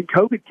round. And then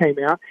COVID came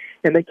out,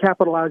 and they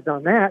capitalized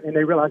on that, and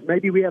they realized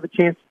maybe we have a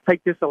chance to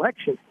take this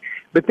election.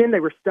 But then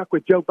they were stuck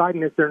with Joe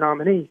Biden as their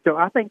nominee. So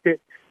I think that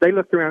they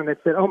looked around and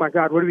they said, oh, my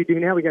God, what do we do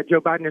now? We got Joe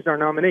Biden as our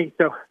nominee.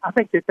 So I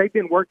think that they've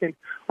been working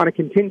on a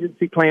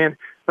contingency plan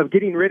of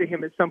getting rid of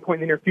him at some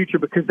point in the near future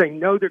because they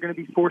know they're going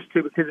to be forced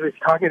to because of his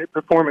cognitive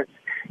performance.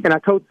 And I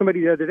told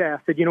somebody the other day, I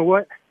said, you know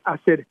what? I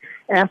said,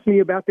 ask me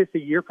about this a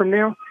year from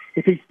now,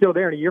 if he's still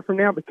there in a year from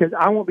now, because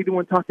I won't be the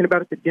one talking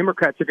about it. The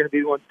Democrats are going to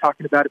be the ones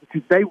talking about it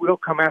because they will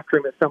come after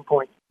him at some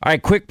point. All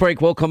right, quick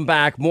break. We'll come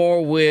back.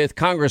 More with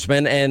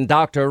Congressman and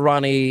Dr.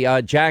 Ronnie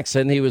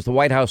Jackson. He was the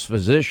White House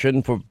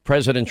physician for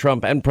President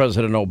Trump and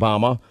President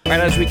Obama.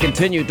 And as we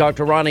continue,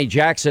 Dr. Ronnie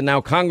Jackson,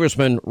 now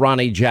Congressman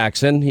Ronnie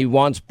Jackson, he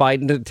wants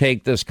Biden to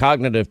take this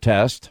cognitive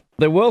test.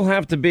 There will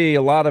have to be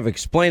a lot of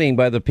explaining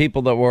by the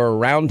people that were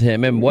around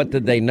him and what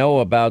did they know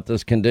about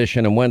this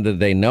condition and when did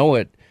they know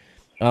it.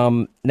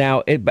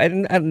 Now,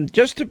 and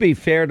just to be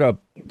fair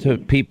to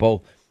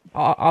people,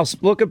 I'll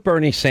look at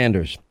Bernie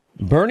Sanders.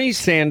 Bernie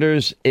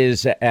Sanders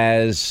is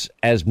as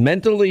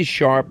mentally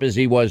sharp as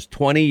he was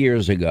 20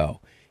 years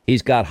ago.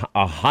 He's got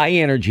a high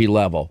energy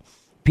level.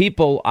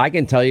 People, I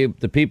can tell you,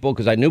 the people,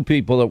 because I knew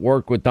people that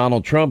worked with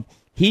Donald Trump,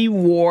 he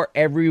wore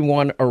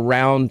everyone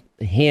around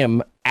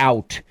him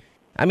out.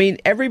 I mean,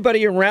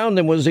 everybody around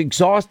him was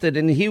exhausted,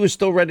 and he was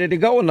still ready to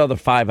go another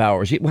 5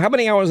 hours. How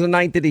many hours a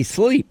night did he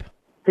sleep?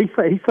 He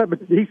slept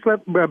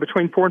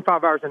between 4 and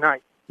 5 hours a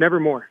night, never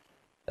more.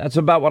 That's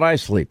about what I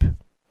sleep,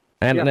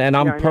 and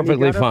I'm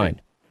perfectly fine.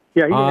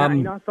 Yeah,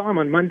 I saw him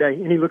on Monday,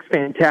 and he looks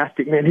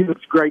fantastic, man. He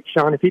looks great,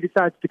 Sean. If he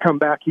decides to come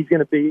back, he's going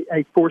to be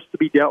a force to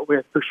be dealt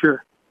with for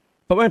sure.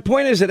 But my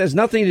point is, it has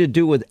nothing to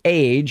do with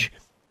age.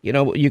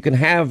 You can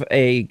have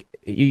a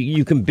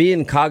you can be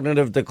in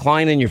cognitive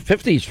decline in your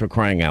 50s, for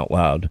crying out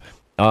loud.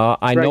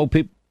 I know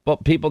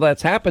people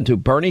that's happened to.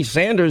 Bernie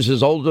Sanders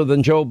is older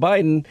than Joe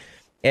Biden,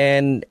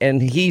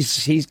 and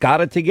he's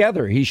got it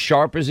together. He's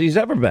sharp as he's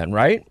ever been,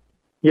 right?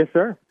 Yes,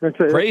 sir. That's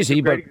a great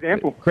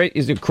example.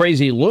 He's a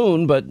crazy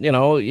loon, but,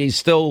 he's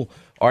still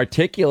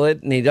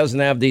articulate, and he doesn't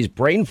have these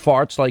brain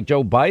farts like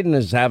Joe Biden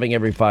is having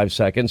every 5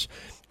 seconds.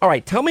 All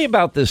right, tell me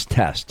about this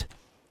test.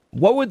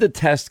 What would the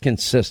test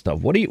consist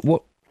of?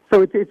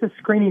 So it's a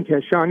screening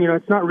test, Sean.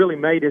 It's not really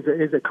made as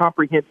a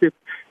comprehensive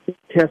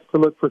test to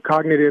look for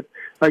cognitive,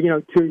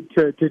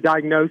 to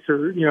diagnose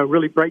or,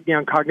 really break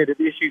down cognitive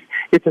issues.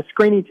 It's a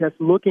screening test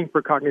looking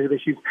for cognitive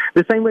issues.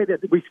 The same way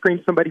that we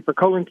screen somebody for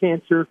colon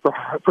cancer,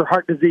 for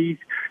heart disease,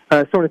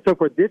 so on and so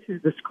forth. This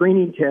is the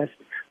screening test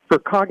for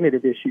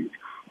cognitive issues.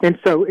 And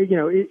so,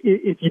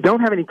 if you don't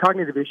have any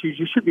cognitive issues,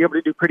 you should be able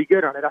to do pretty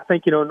good on it. I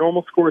think, a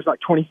normal score is like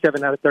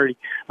 27 out of 30.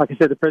 Like I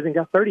said, the president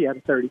got 30 out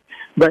of 30.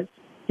 But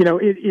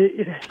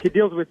it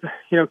deals with,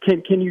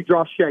 can you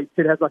draw shapes?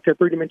 It has like a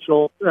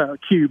three-dimensional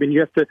cube, and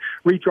you have to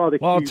redraw the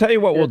cube. Well, I'll tell you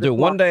what we'll do.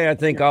 One day, I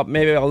think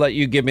maybe I'll let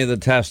you give me the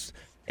test,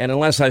 and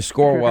unless I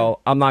score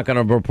well, I'm not going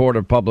to report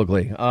it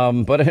publicly.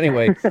 But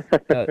anyway,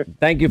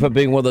 thank you for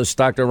being with us,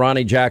 Dr.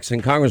 Ronny Jackson,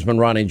 Congressman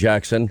Ronny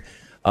Jackson.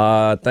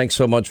 Thanks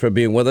so much for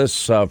being with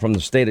us from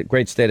the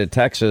great state of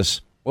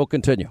Texas. We'll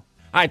continue.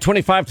 All right,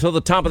 25 till the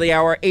top of the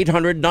hour,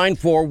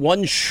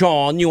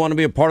 800-941-SEAN. You want to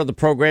be a part of the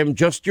program,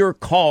 just your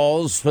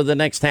calls for the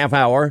next half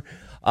hour.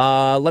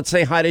 Let's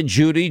say hi to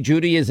Judy.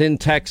 Judy is in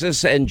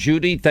Texas. And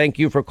Judy, thank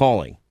you for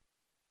calling.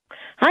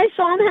 Hi,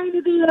 Sean. How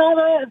you doing, all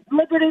the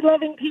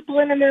liberty-loving people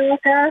in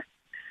America?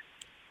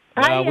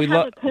 I have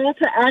a call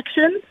to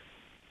action.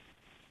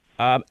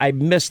 I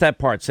missed that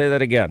part. Say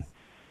that again.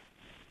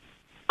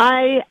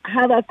 I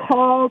have a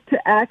call to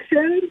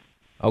action.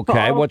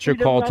 Okay, what's your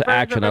call to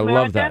action? I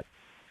love that.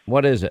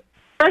 What is it?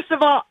 First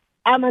of all,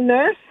 I'm a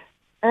nurse,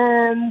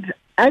 and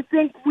I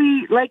think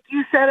we, like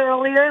you said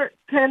earlier,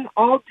 can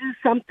all do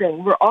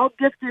something. We're all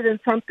gifted in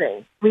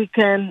something. We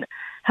can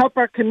help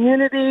our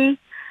community.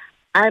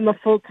 I'm a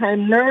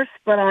full-time nurse,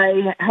 but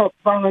I help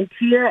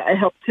volunteer. I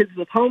help kids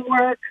with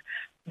homework.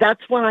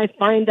 That's when I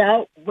find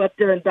out what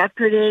they're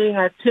indoctrinating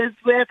our kids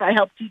with. I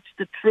help teach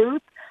the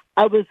truth.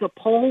 I was a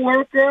poll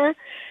worker.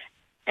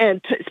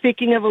 And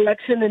speaking of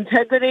election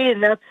integrity,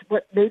 and that's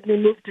what made me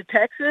move to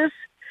Texas.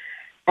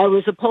 I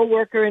was a poll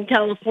worker in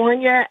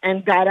California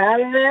and got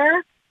out of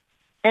there.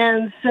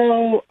 And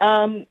so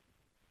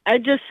I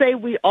just say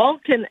we all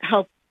can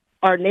help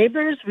our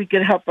neighbors. We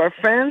can help our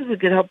friends. We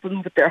can help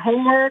them with their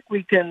homework.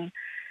 We can,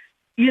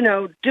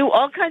 do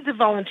all kinds of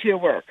volunteer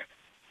work.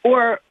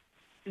 Or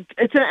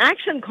it's an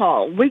action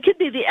call. We could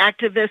be the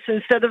activists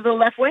instead of the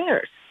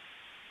left-wingers.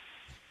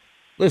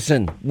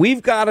 Listen,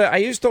 we've got to, I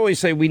used to always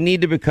say we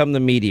need to become the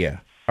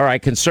media. All right,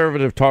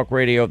 conservative talk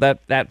radio,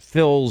 that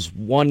fills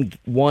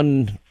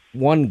one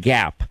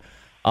gap.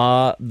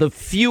 The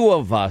few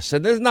of us,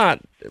 and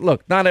not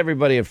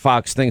everybody at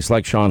Fox thinks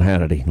like Sean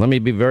Hannity. Let me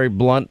be very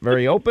blunt,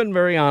 very open,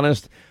 very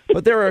honest.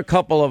 But there are a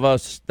couple of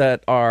us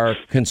that are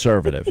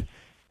conservative.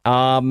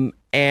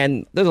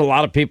 And there's a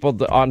lot of people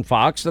on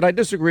Fox that I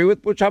disagree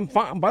with, which I'm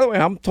fine. By the way,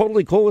 I'm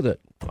totally cool with it.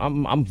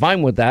 I'm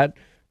fine with that.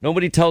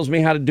 Nobody tells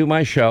me how to do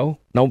my show.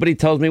 Nobody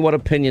tells me what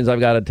opinions I've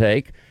got to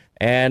take.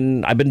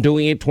 And I've been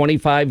doing it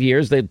 25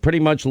 years. They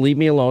pretty much leave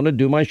me alone to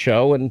do my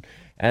show.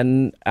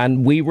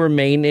 And we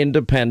remain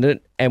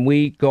independent, and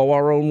we go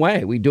our own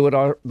way. We do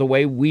it the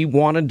way we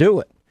want to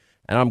do it.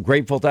 And I'm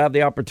grateful to have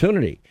the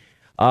opportunity.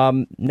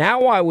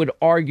 Now I would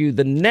argue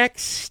the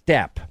next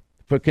step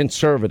for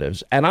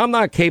conservatives, and I'm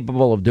not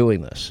capable of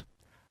doing this.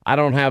 I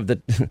don't have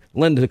the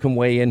Linda can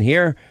weigh in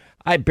here.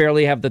 I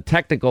barely have the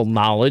technical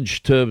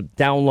knowledge to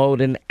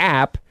download an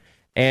app,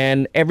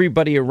 and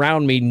everybody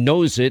around me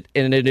knows it,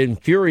 and it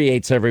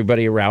infuriates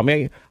everybody around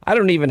me. I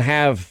don't even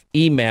have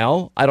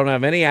email. I don't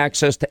have any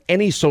access to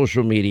any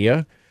social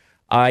media.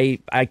 I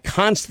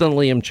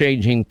constantly am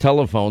changing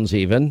telephones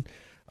even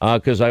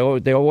because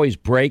they always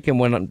break, and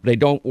when they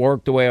don't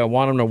work the way I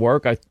want them to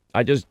work,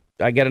 I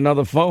get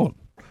another phone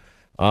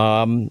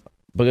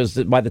because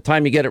by the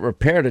time you get it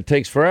repaired, it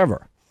takes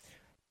forever.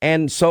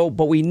 And so,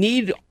 but we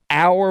need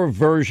our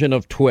version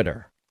of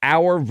Twitter,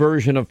 our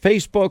version of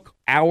Facebook,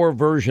 our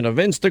version of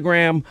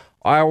Instagram,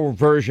 our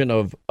version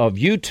of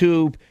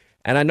YouTube.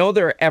 And I know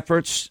there are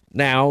efforts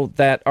now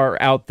that are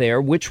out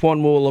there. Which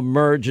one will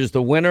emerge as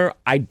the winner?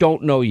 I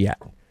don't know yet,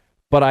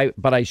 but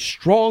I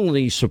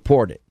strongly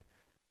support it.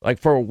 Like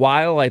for a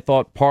while, I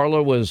thought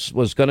Parler was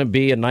going to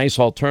be a nice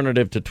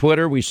alternative to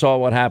Twitter. We saw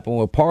what happened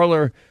with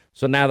Parler.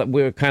 So now that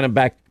we're kind of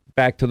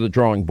back to the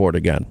drawing board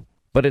again,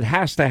 but it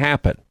has to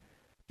happen.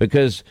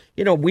 Because,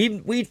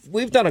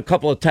 we've done a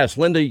couple of tests.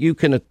 Linda, you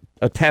can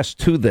attest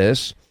to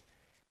this.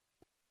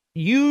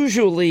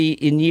 Usually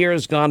in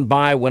years gone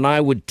by when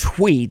I would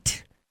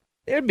tweet,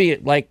 there'd be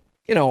like,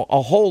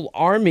 a whole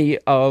army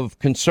of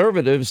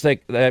conservatives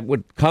that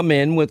would come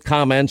in with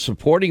comments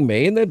supporting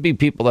me. And there'd be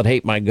people that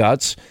hate my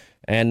guts.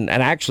 And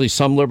actually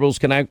some liberals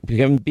can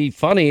be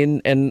funny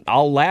and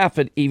I'll laugh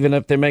at even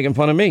if they're making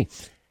fun of me.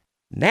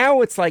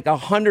 Now it's like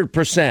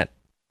 100%.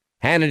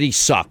 Hannity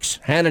sucks.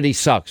 Hannity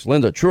sucks.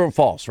 Linda, true or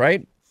false,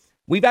 right?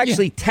 We've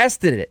actually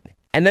tested it.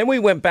 And then we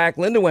went back.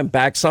 Linda went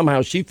back.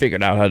 Somehow she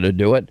figured out how to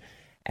do it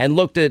and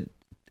looked at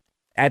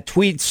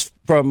tweets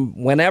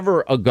from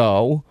whenever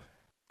ago.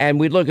 And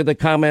we look at the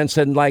comments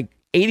and like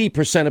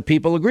 80% of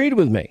people agreed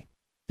with me.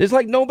 There's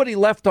like nobody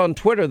left on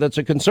Twitter that's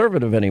a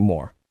conservative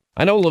anymore.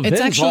 I know Levin's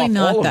It's actually off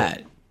not all that. of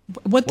it.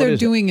 What they're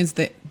doing is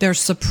that they're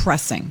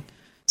suppressing.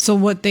 So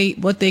what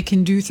they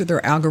can do through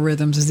their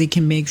algorithms is they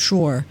can make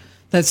sure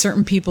that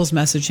certain people's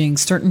messaging,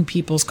 certain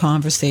people's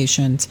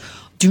conversations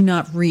do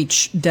not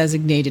reach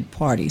designated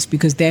parties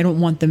because they don't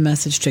want the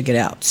message to get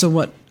out. So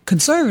what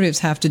conservatives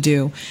have to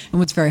do, and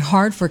what's very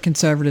hard for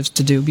conservatives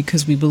to do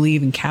because we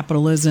believe in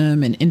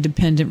capitalism and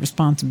independent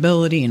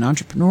responsibility and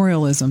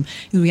entrepreneurialism,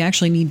 is we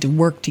actually need to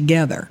work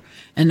together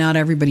and not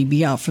everybody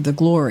be out for the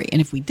glory.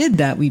 And if we did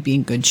that, we'd be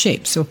in good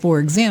shape. So, for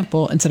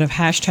example, instead of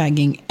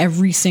hashtagging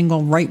every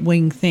single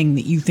right-wing thing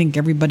that you think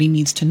everybody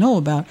needs to know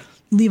about,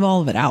 leave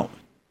all of it out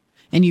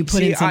and you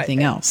put in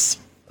something else.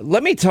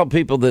 Let me tell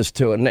people this,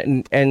 too,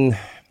 and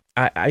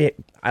I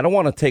don't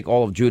want to take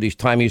all of Judy's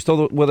time. Are you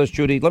still with us,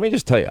 Judy? Let me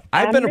just tell you,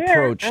 I've been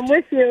approached. I'm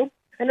with you.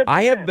 100%.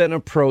 I have been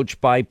approached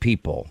by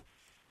people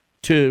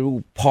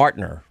to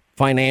partner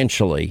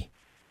financially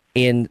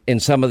in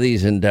some of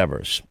these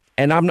endeavors.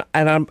 And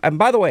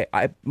by the way,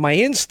 my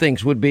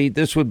instincts would be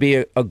this would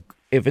be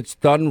if it's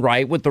done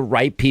right with the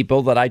right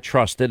people that I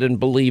trusted and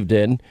believed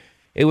in,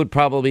 it would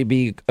probably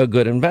be a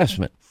good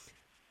investment.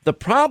 The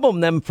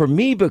problem then for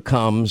me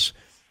becomes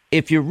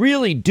if you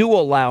really do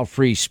allow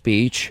free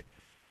speech,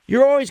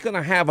 you're always going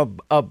to have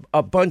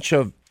a bunch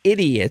of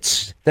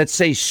idiots that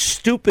say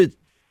stupid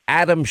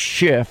Adam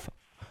Schiff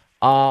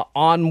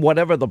on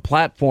whatever the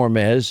platform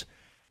is.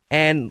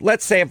 And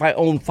let's say if I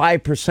own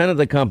 5% of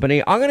the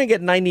company, I'm going to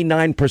get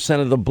 99%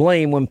 of the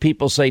blame when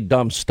people say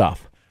dumb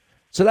stuff.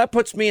 So that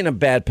puts me in a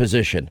bad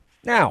position.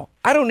 Now,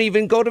 I don't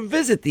even go to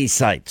visit these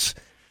sites.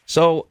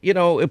 So,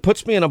 it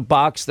puts me in a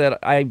box that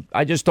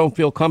I just don't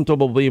feel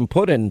comfortable being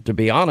put in, to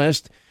be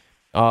honest.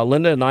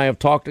 Linda and I have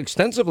talked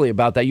extensively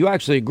about that. You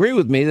actually agree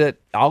with me that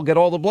I'll get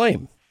all the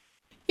blame.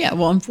 Yeah,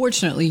 well,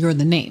 unfortunately, you're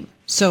the name.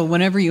 So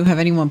whenever you have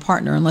any one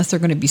partner, unless they're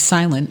going to be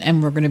silent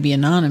and we're going to be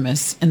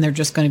anonymous and they're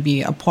just going to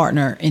be a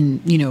partner in,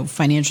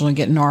 financial and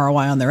get an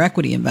ROI on their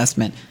equity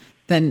investment,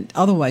 then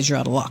otherwise you're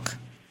out of luck.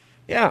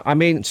 Yeah,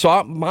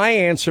 so my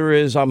answer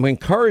is I'm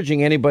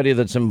encouraging anybody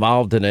that's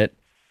involved in it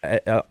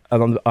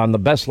on the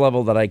best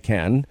level that I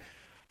can.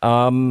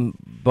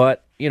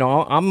 But,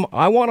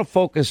 I want to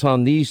focus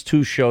on these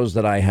two shows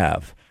that I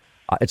have.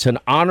 It's an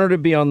honor to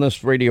be on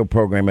this radio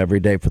program every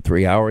day for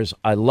 3 hours.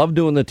 I love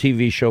doing the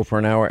TV show for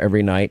an hour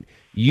every night.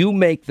 You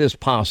make this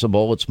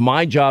possible. It's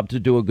my job to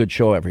do a good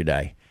show every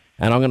day.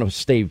 And I'm going to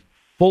stay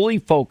fully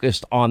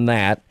focused on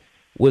that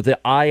with an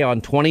eye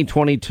on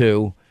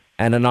 2022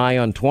 and an eye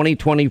on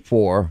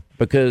 2024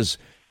 because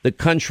the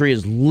country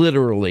is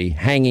literally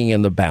hanging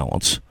in the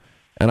balance.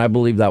 And I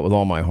believe that with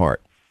all my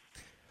heart.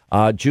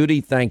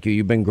 Judy, thank you.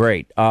 You've been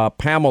great.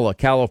 Pamela,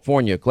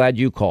 California, glad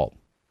you called.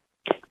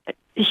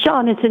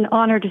 Sean, it's an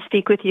honor to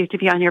speak with you, to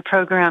be on your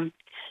program.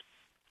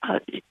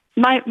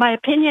 My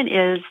opinion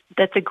is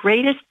that the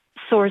greatest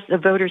source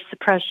of voter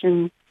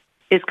suppression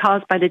is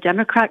caused by the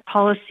Democrat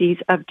policies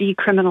of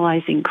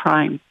decriminalizing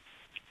crime.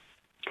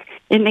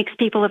 It makes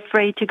people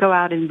afraid to go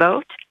out and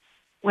vote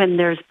when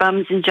there's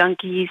bums and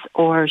junkies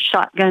or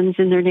shotguns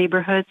in their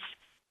neighborhoods.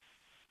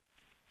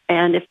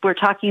 And if we're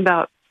talking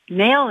about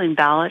mail-in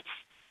ballots,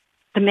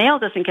 the mail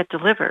doesn't get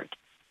delivered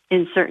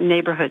in certain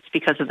neighborhoods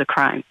because of the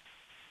crime.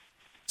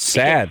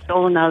 Sad.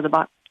 Stolen out of the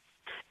box.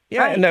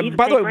 Yeah, right. And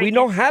by the way, we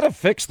know how to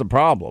fix the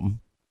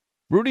problem.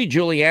 Rudy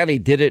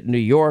Giuliani did it in New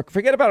York.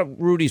 Forget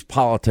about Rudy's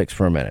politics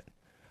for a minute.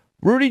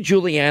 Rudy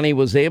Giuliani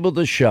was able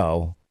to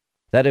show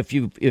that if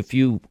you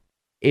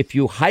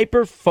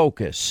hyper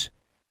focus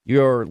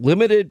your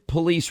limited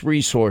police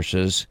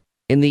resources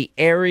in the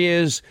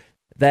areas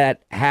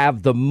that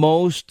have the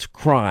most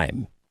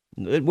crime,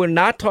 we're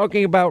not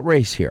talking about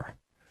race here.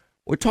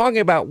 We're talking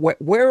about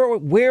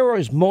where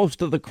is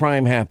most of the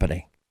crime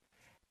happening.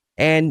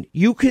 And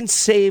you can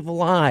save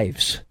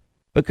lives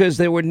because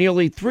there were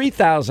nearly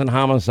 3,000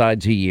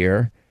 homicides a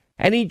year,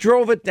 and he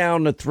drove it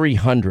down to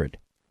 300.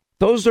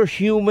 Those are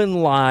human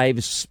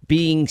lives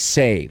being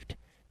saved.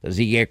 Does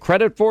he get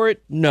credit for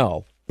it?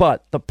 No.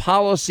 But the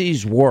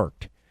policies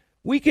worked.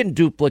 We can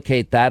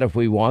duplicate that if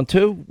we want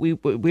to. We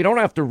don't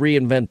have to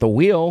reinvent the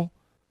wheel.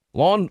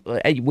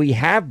 We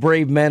have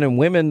brave men and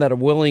women that are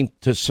willing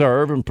to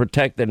serve and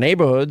protect their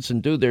neighborhoods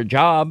and do their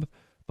job,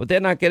 but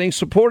they're not getting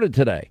supported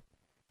today.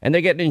 And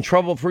they're getting in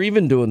trouble for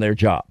even doing their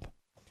job.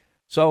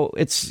 So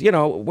it's,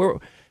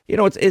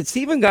 it's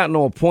even gotten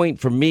to a point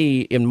for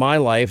me in my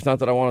life, not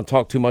that I want to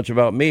talk too much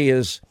about me,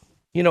 is,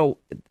 there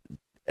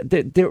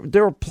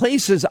are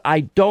places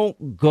I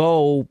don't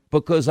go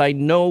because I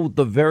know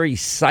the very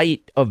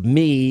sight of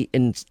me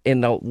in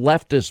the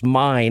leftist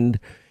mind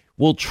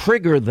will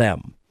trigger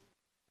them.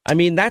 I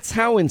mean, that's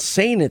how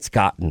insane it's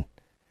gotten.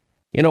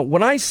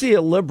 When I see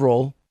a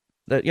liberal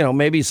that,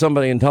 maybe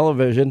somebody in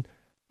television,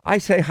 I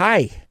say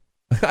hi.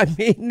 I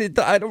mean,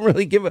 I don't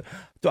really give a,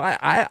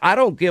 I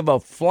don't give a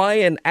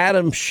flying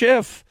Adam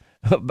Schiff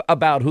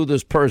about who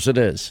this person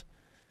is.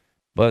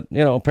 But,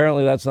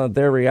 apparently that's not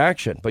their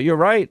reaction. But you're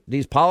right.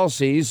 These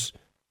policies,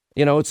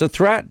 it's a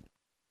threat.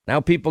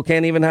 Now people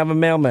can't even have a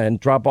mailman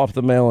drop off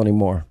the mail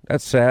anymore.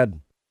 That's sad.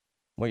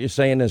 What you're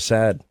saying is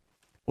sad.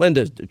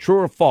 Linda, true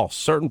or false?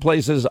 Certain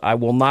places I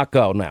will not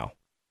go now,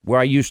 where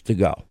I used to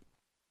go.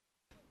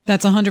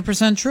 That's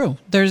 100% true.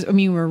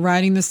 We're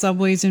riding the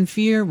subways in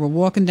fear. We're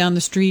walking down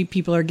the street.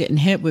 People are getting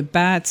hit with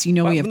bats. We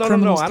have criminals coming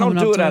up to us. I don't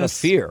do it out of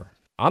fear.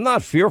 I'm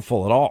not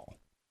fearful at all.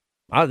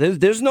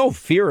 There's no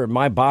fear in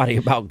my body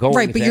about going.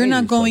 Right, but you're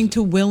not going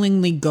to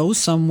willingly go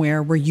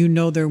somewhere where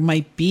there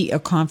might be a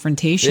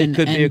confrontation. It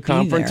could be a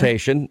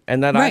confrontation,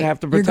 and that I'd have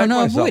to protect myself. You're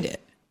going to avoid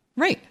it.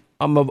 Right.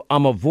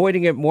 I'm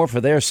avoiding it more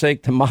for their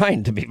sake than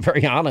mine, to be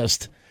very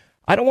honest.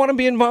 I don't want to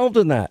be involved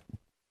in that.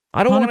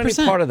 I don't 100%. Want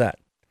any part of that.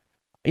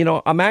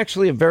 I'm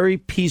actually a very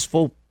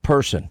peaceful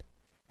person.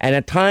 And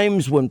at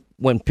times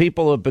when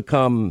people have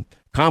become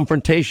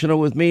confrontational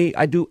with me,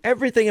 I do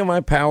everything in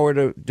my power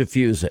to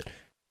diffuse it.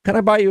 Can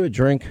I buy you a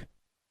drink?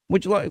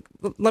 Would you like?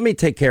 Let me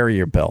take care of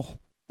your bill.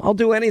 I'll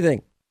do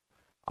anything.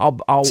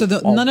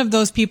 None of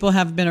those people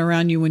have been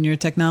around you when your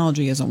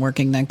technology isn't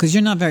working then, because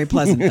you're not very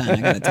pleasant then,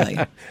 I got to tell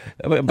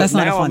you. That's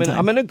not a fun time.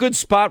 I'm in a good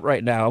spot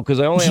right now because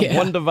I only have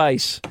one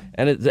device,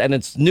 and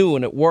it's new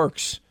and it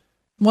works.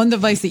 One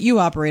device that you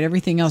operate,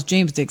 everything else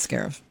James takes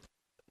care of.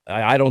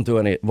 I don't do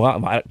any.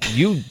 Well,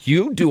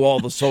 you do all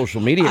the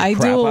social media crap. I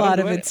do a lot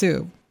of it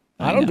too.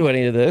 I don't do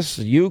any of this.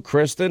 You,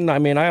 Kristen, I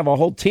have a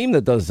whole team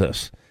that does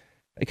this.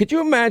 Could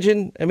you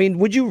imagine?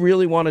 Would you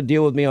really want to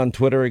deal with me on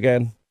Twitter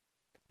again?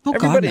 Oh,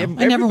 God, no. I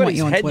never want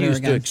you on Twitter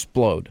again. To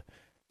explode.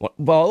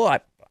 Well,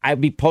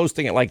 I'd be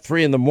posting at like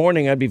 3 a.m.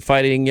 I'd be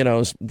fighting,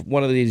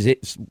 one of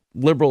these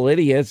liberal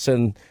idiots,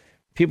 and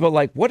people are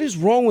like, "What is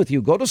wrong with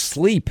you? Go to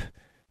sleep."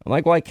 I'm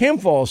like, well, I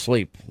can't fall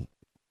asleep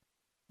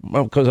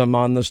because I'm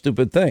on the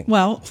stupid thing.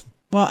 Well,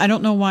 I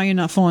don't know why you're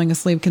not falling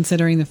asleep,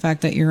 considering the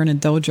fact that you're in a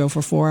dojo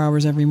for 4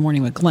 hours every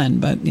morning with Glenn.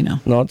 But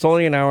no, it's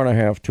only an hour and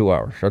a half, 2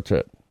 hours. That's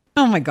it.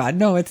 Oh my God,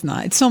 no, it's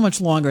not. It's so much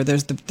longer.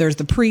 There's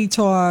the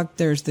pre-talk,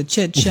 there's the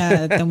chit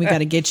chat. Then we got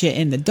to get you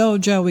in the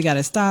dojo. We got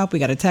to stop. We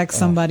got to text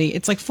somebody.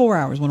 It's like 4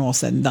 hours when all's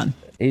said and done.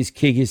 He's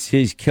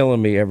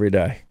killing me every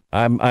day.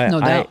 No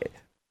doubt.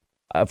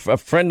 A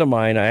friend of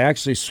mine, I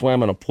actually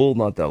swam in a pool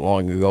not that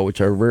long ago, which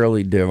I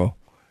rarely do.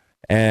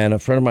 And a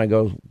friend of mine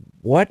goes,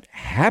 "What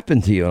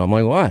happened to you?" And I'm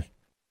like, "What?"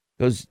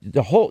 He goes,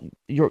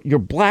 you're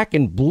black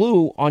and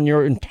blue on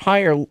your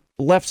entire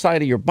left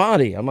side of your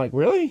body. I'm like,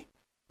 "Really?"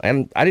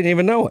 And I didn't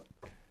even know it.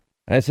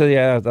 And I said,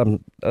 "Yeah,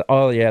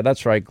 oh yeah,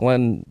 that's right,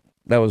 Glenn.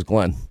 That was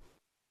Glenn."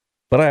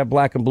 But I have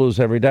black and blues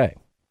every day.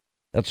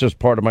 That's just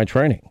part of my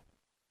training.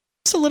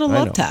 It's a little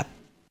love tap.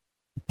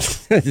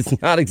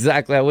 It's not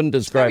exactly. I wouldn't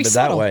describe it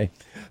that way.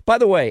 By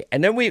the way,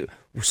 and then we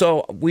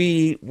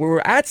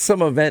were at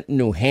some event in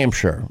New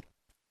Hampshire.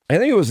 I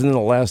think it was in the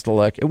last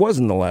election. It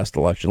wasn't the last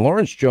election.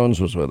 Lawrence Jones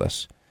was with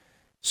us.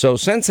 So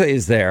Sensei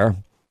is there.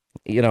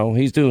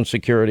 He's doing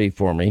security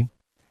for me.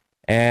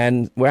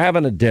 And we're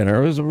having a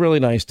dinner. It was a really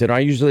nice dinner. I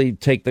usually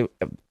take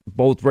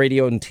both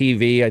radio and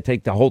TV. I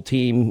take the whole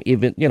team,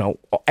 even,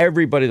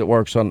 everybody that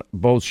works on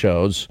both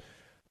shows.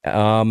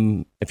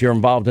 If you're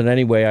involved in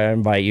any way, I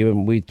invite you,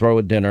 and we throw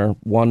a dinner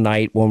one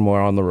night when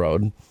we're on the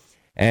road.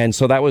 And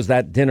so that was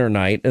that dinner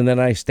night. And then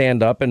I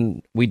stand up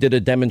and we did a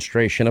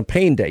demonstration of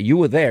Pain Day. You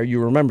were there. You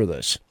remember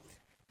this.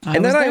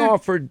 I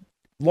offered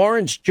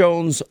Lawrence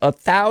Jones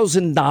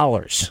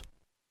 $1,000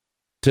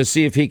 to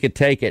see if he could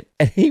take it.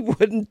 And he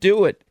wouldn't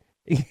do it.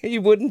 He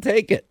wouldn't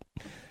take it.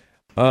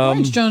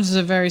 Lawrence Jones is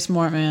a very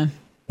smart man.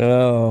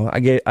 Oh,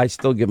 I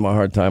still give him a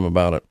hard time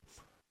about it.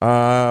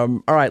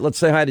 All right, let's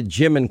say hi to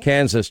Jim in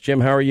Kansas.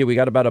 Jim, how are you? We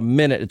got about a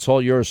minute. It's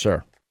all yours,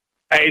 sir.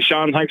 Hey,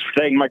 Sean, thanks for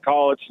taking my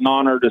call. It's an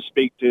honor to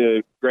speak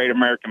to great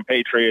American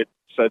patriots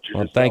such as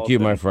yourself. Thank you,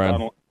 my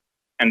friend.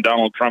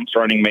 Donald Trump's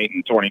running mate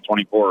in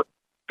 2024.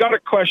 Got a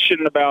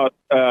question about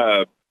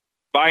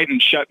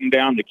Biden shutting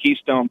down the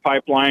Keystone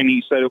Pipeline.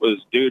 He said it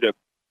was due to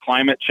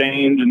climate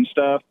change and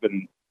stuff.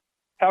 And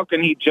how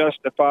can he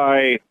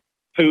justify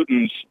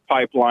Putin's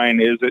pipeline?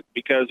 Is it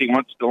because he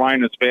wants to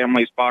line his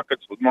family's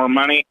pockets with more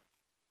money,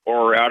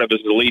 or out of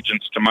his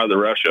allegiance to Mother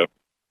Russia?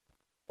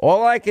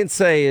 All I can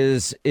say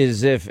is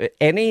if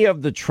any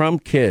of the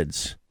Trump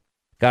kids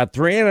got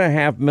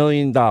 $3.5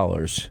 million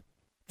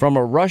from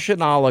a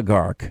Russian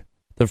oligarch,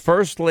 the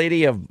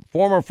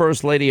former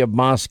first lady of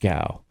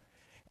Moscow,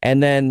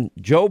 and then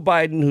Joe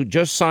Biden, who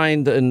just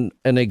signed an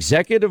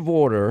executive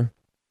order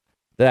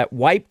that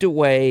wiped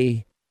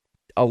away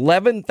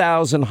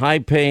 11,000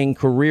 high-paying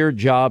career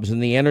jobs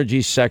in the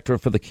energy sector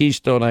for the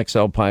Keystone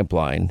XL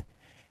pipeline,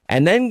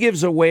 and then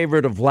gives a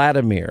waiver to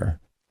Vladimir.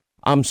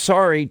 I'm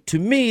sorry, to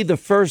me, the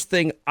first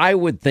thing I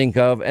would think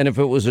of, and if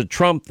it was a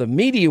Trump, the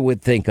media would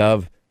think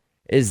of,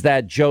 is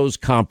that Joe's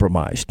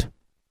compromised.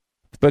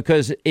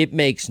 Because it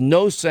makes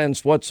no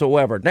sense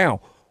whatsoever.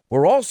 Now,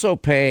 we're also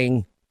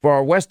paying for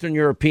our Western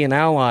European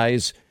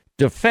allies'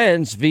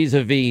 defense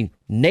vis-a-vis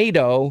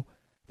NATO.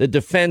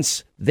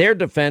 their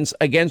defense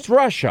against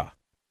Russia.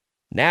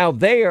 Now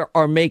they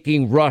are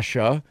making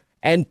Russia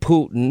and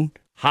Putin,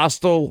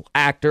 hostile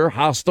actor,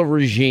 hostile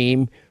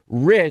regime,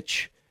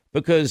 rich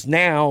because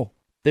now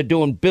they're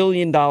doing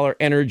billion-dollar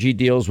energy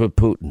deals with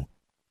Putin.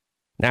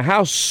 Now,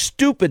 how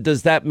stupid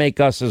does that make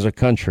us as a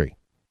country?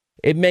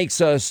 It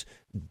makes us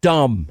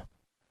dumb.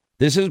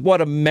 This is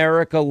what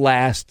America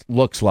last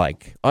looks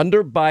like.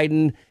 Under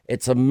Biden,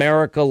 it's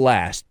America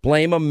last.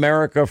 Blame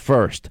America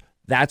first.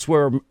 That's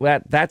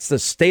the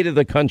state of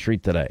the country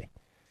today.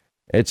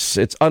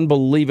 It's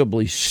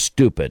unbelievably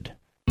stupid.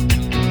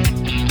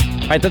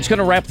 All right, that's going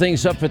to wrap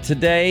things up for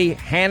today.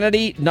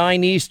 Hannity,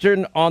 9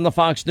 Eastern on the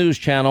Fox News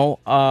Channel.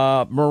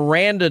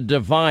 Miranda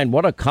Devine,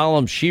 what a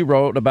column she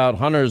wrote about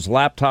Hunter's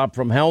laptop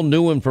from hell.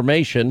 New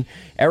information.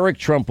 Eric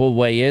Trump will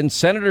weigh in.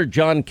 Senator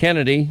John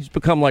Kennedy, he's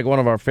become like one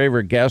of our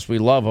favorite guests. We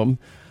love him.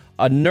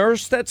 A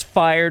nurse that's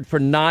fired for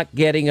not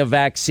getting a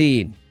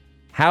vaccine.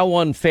 How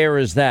unfair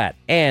is that?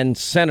 And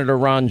Senator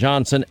Ron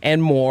Johnson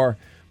and more.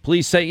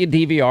 Please set your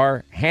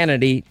DVR.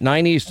 Hannity,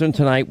 9 Eastern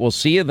tonight. We'll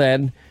see you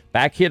then.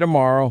 Back here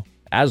tomorrow.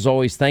 As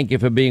always, thank you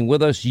for being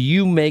with us.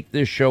 You make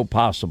this show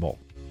possible.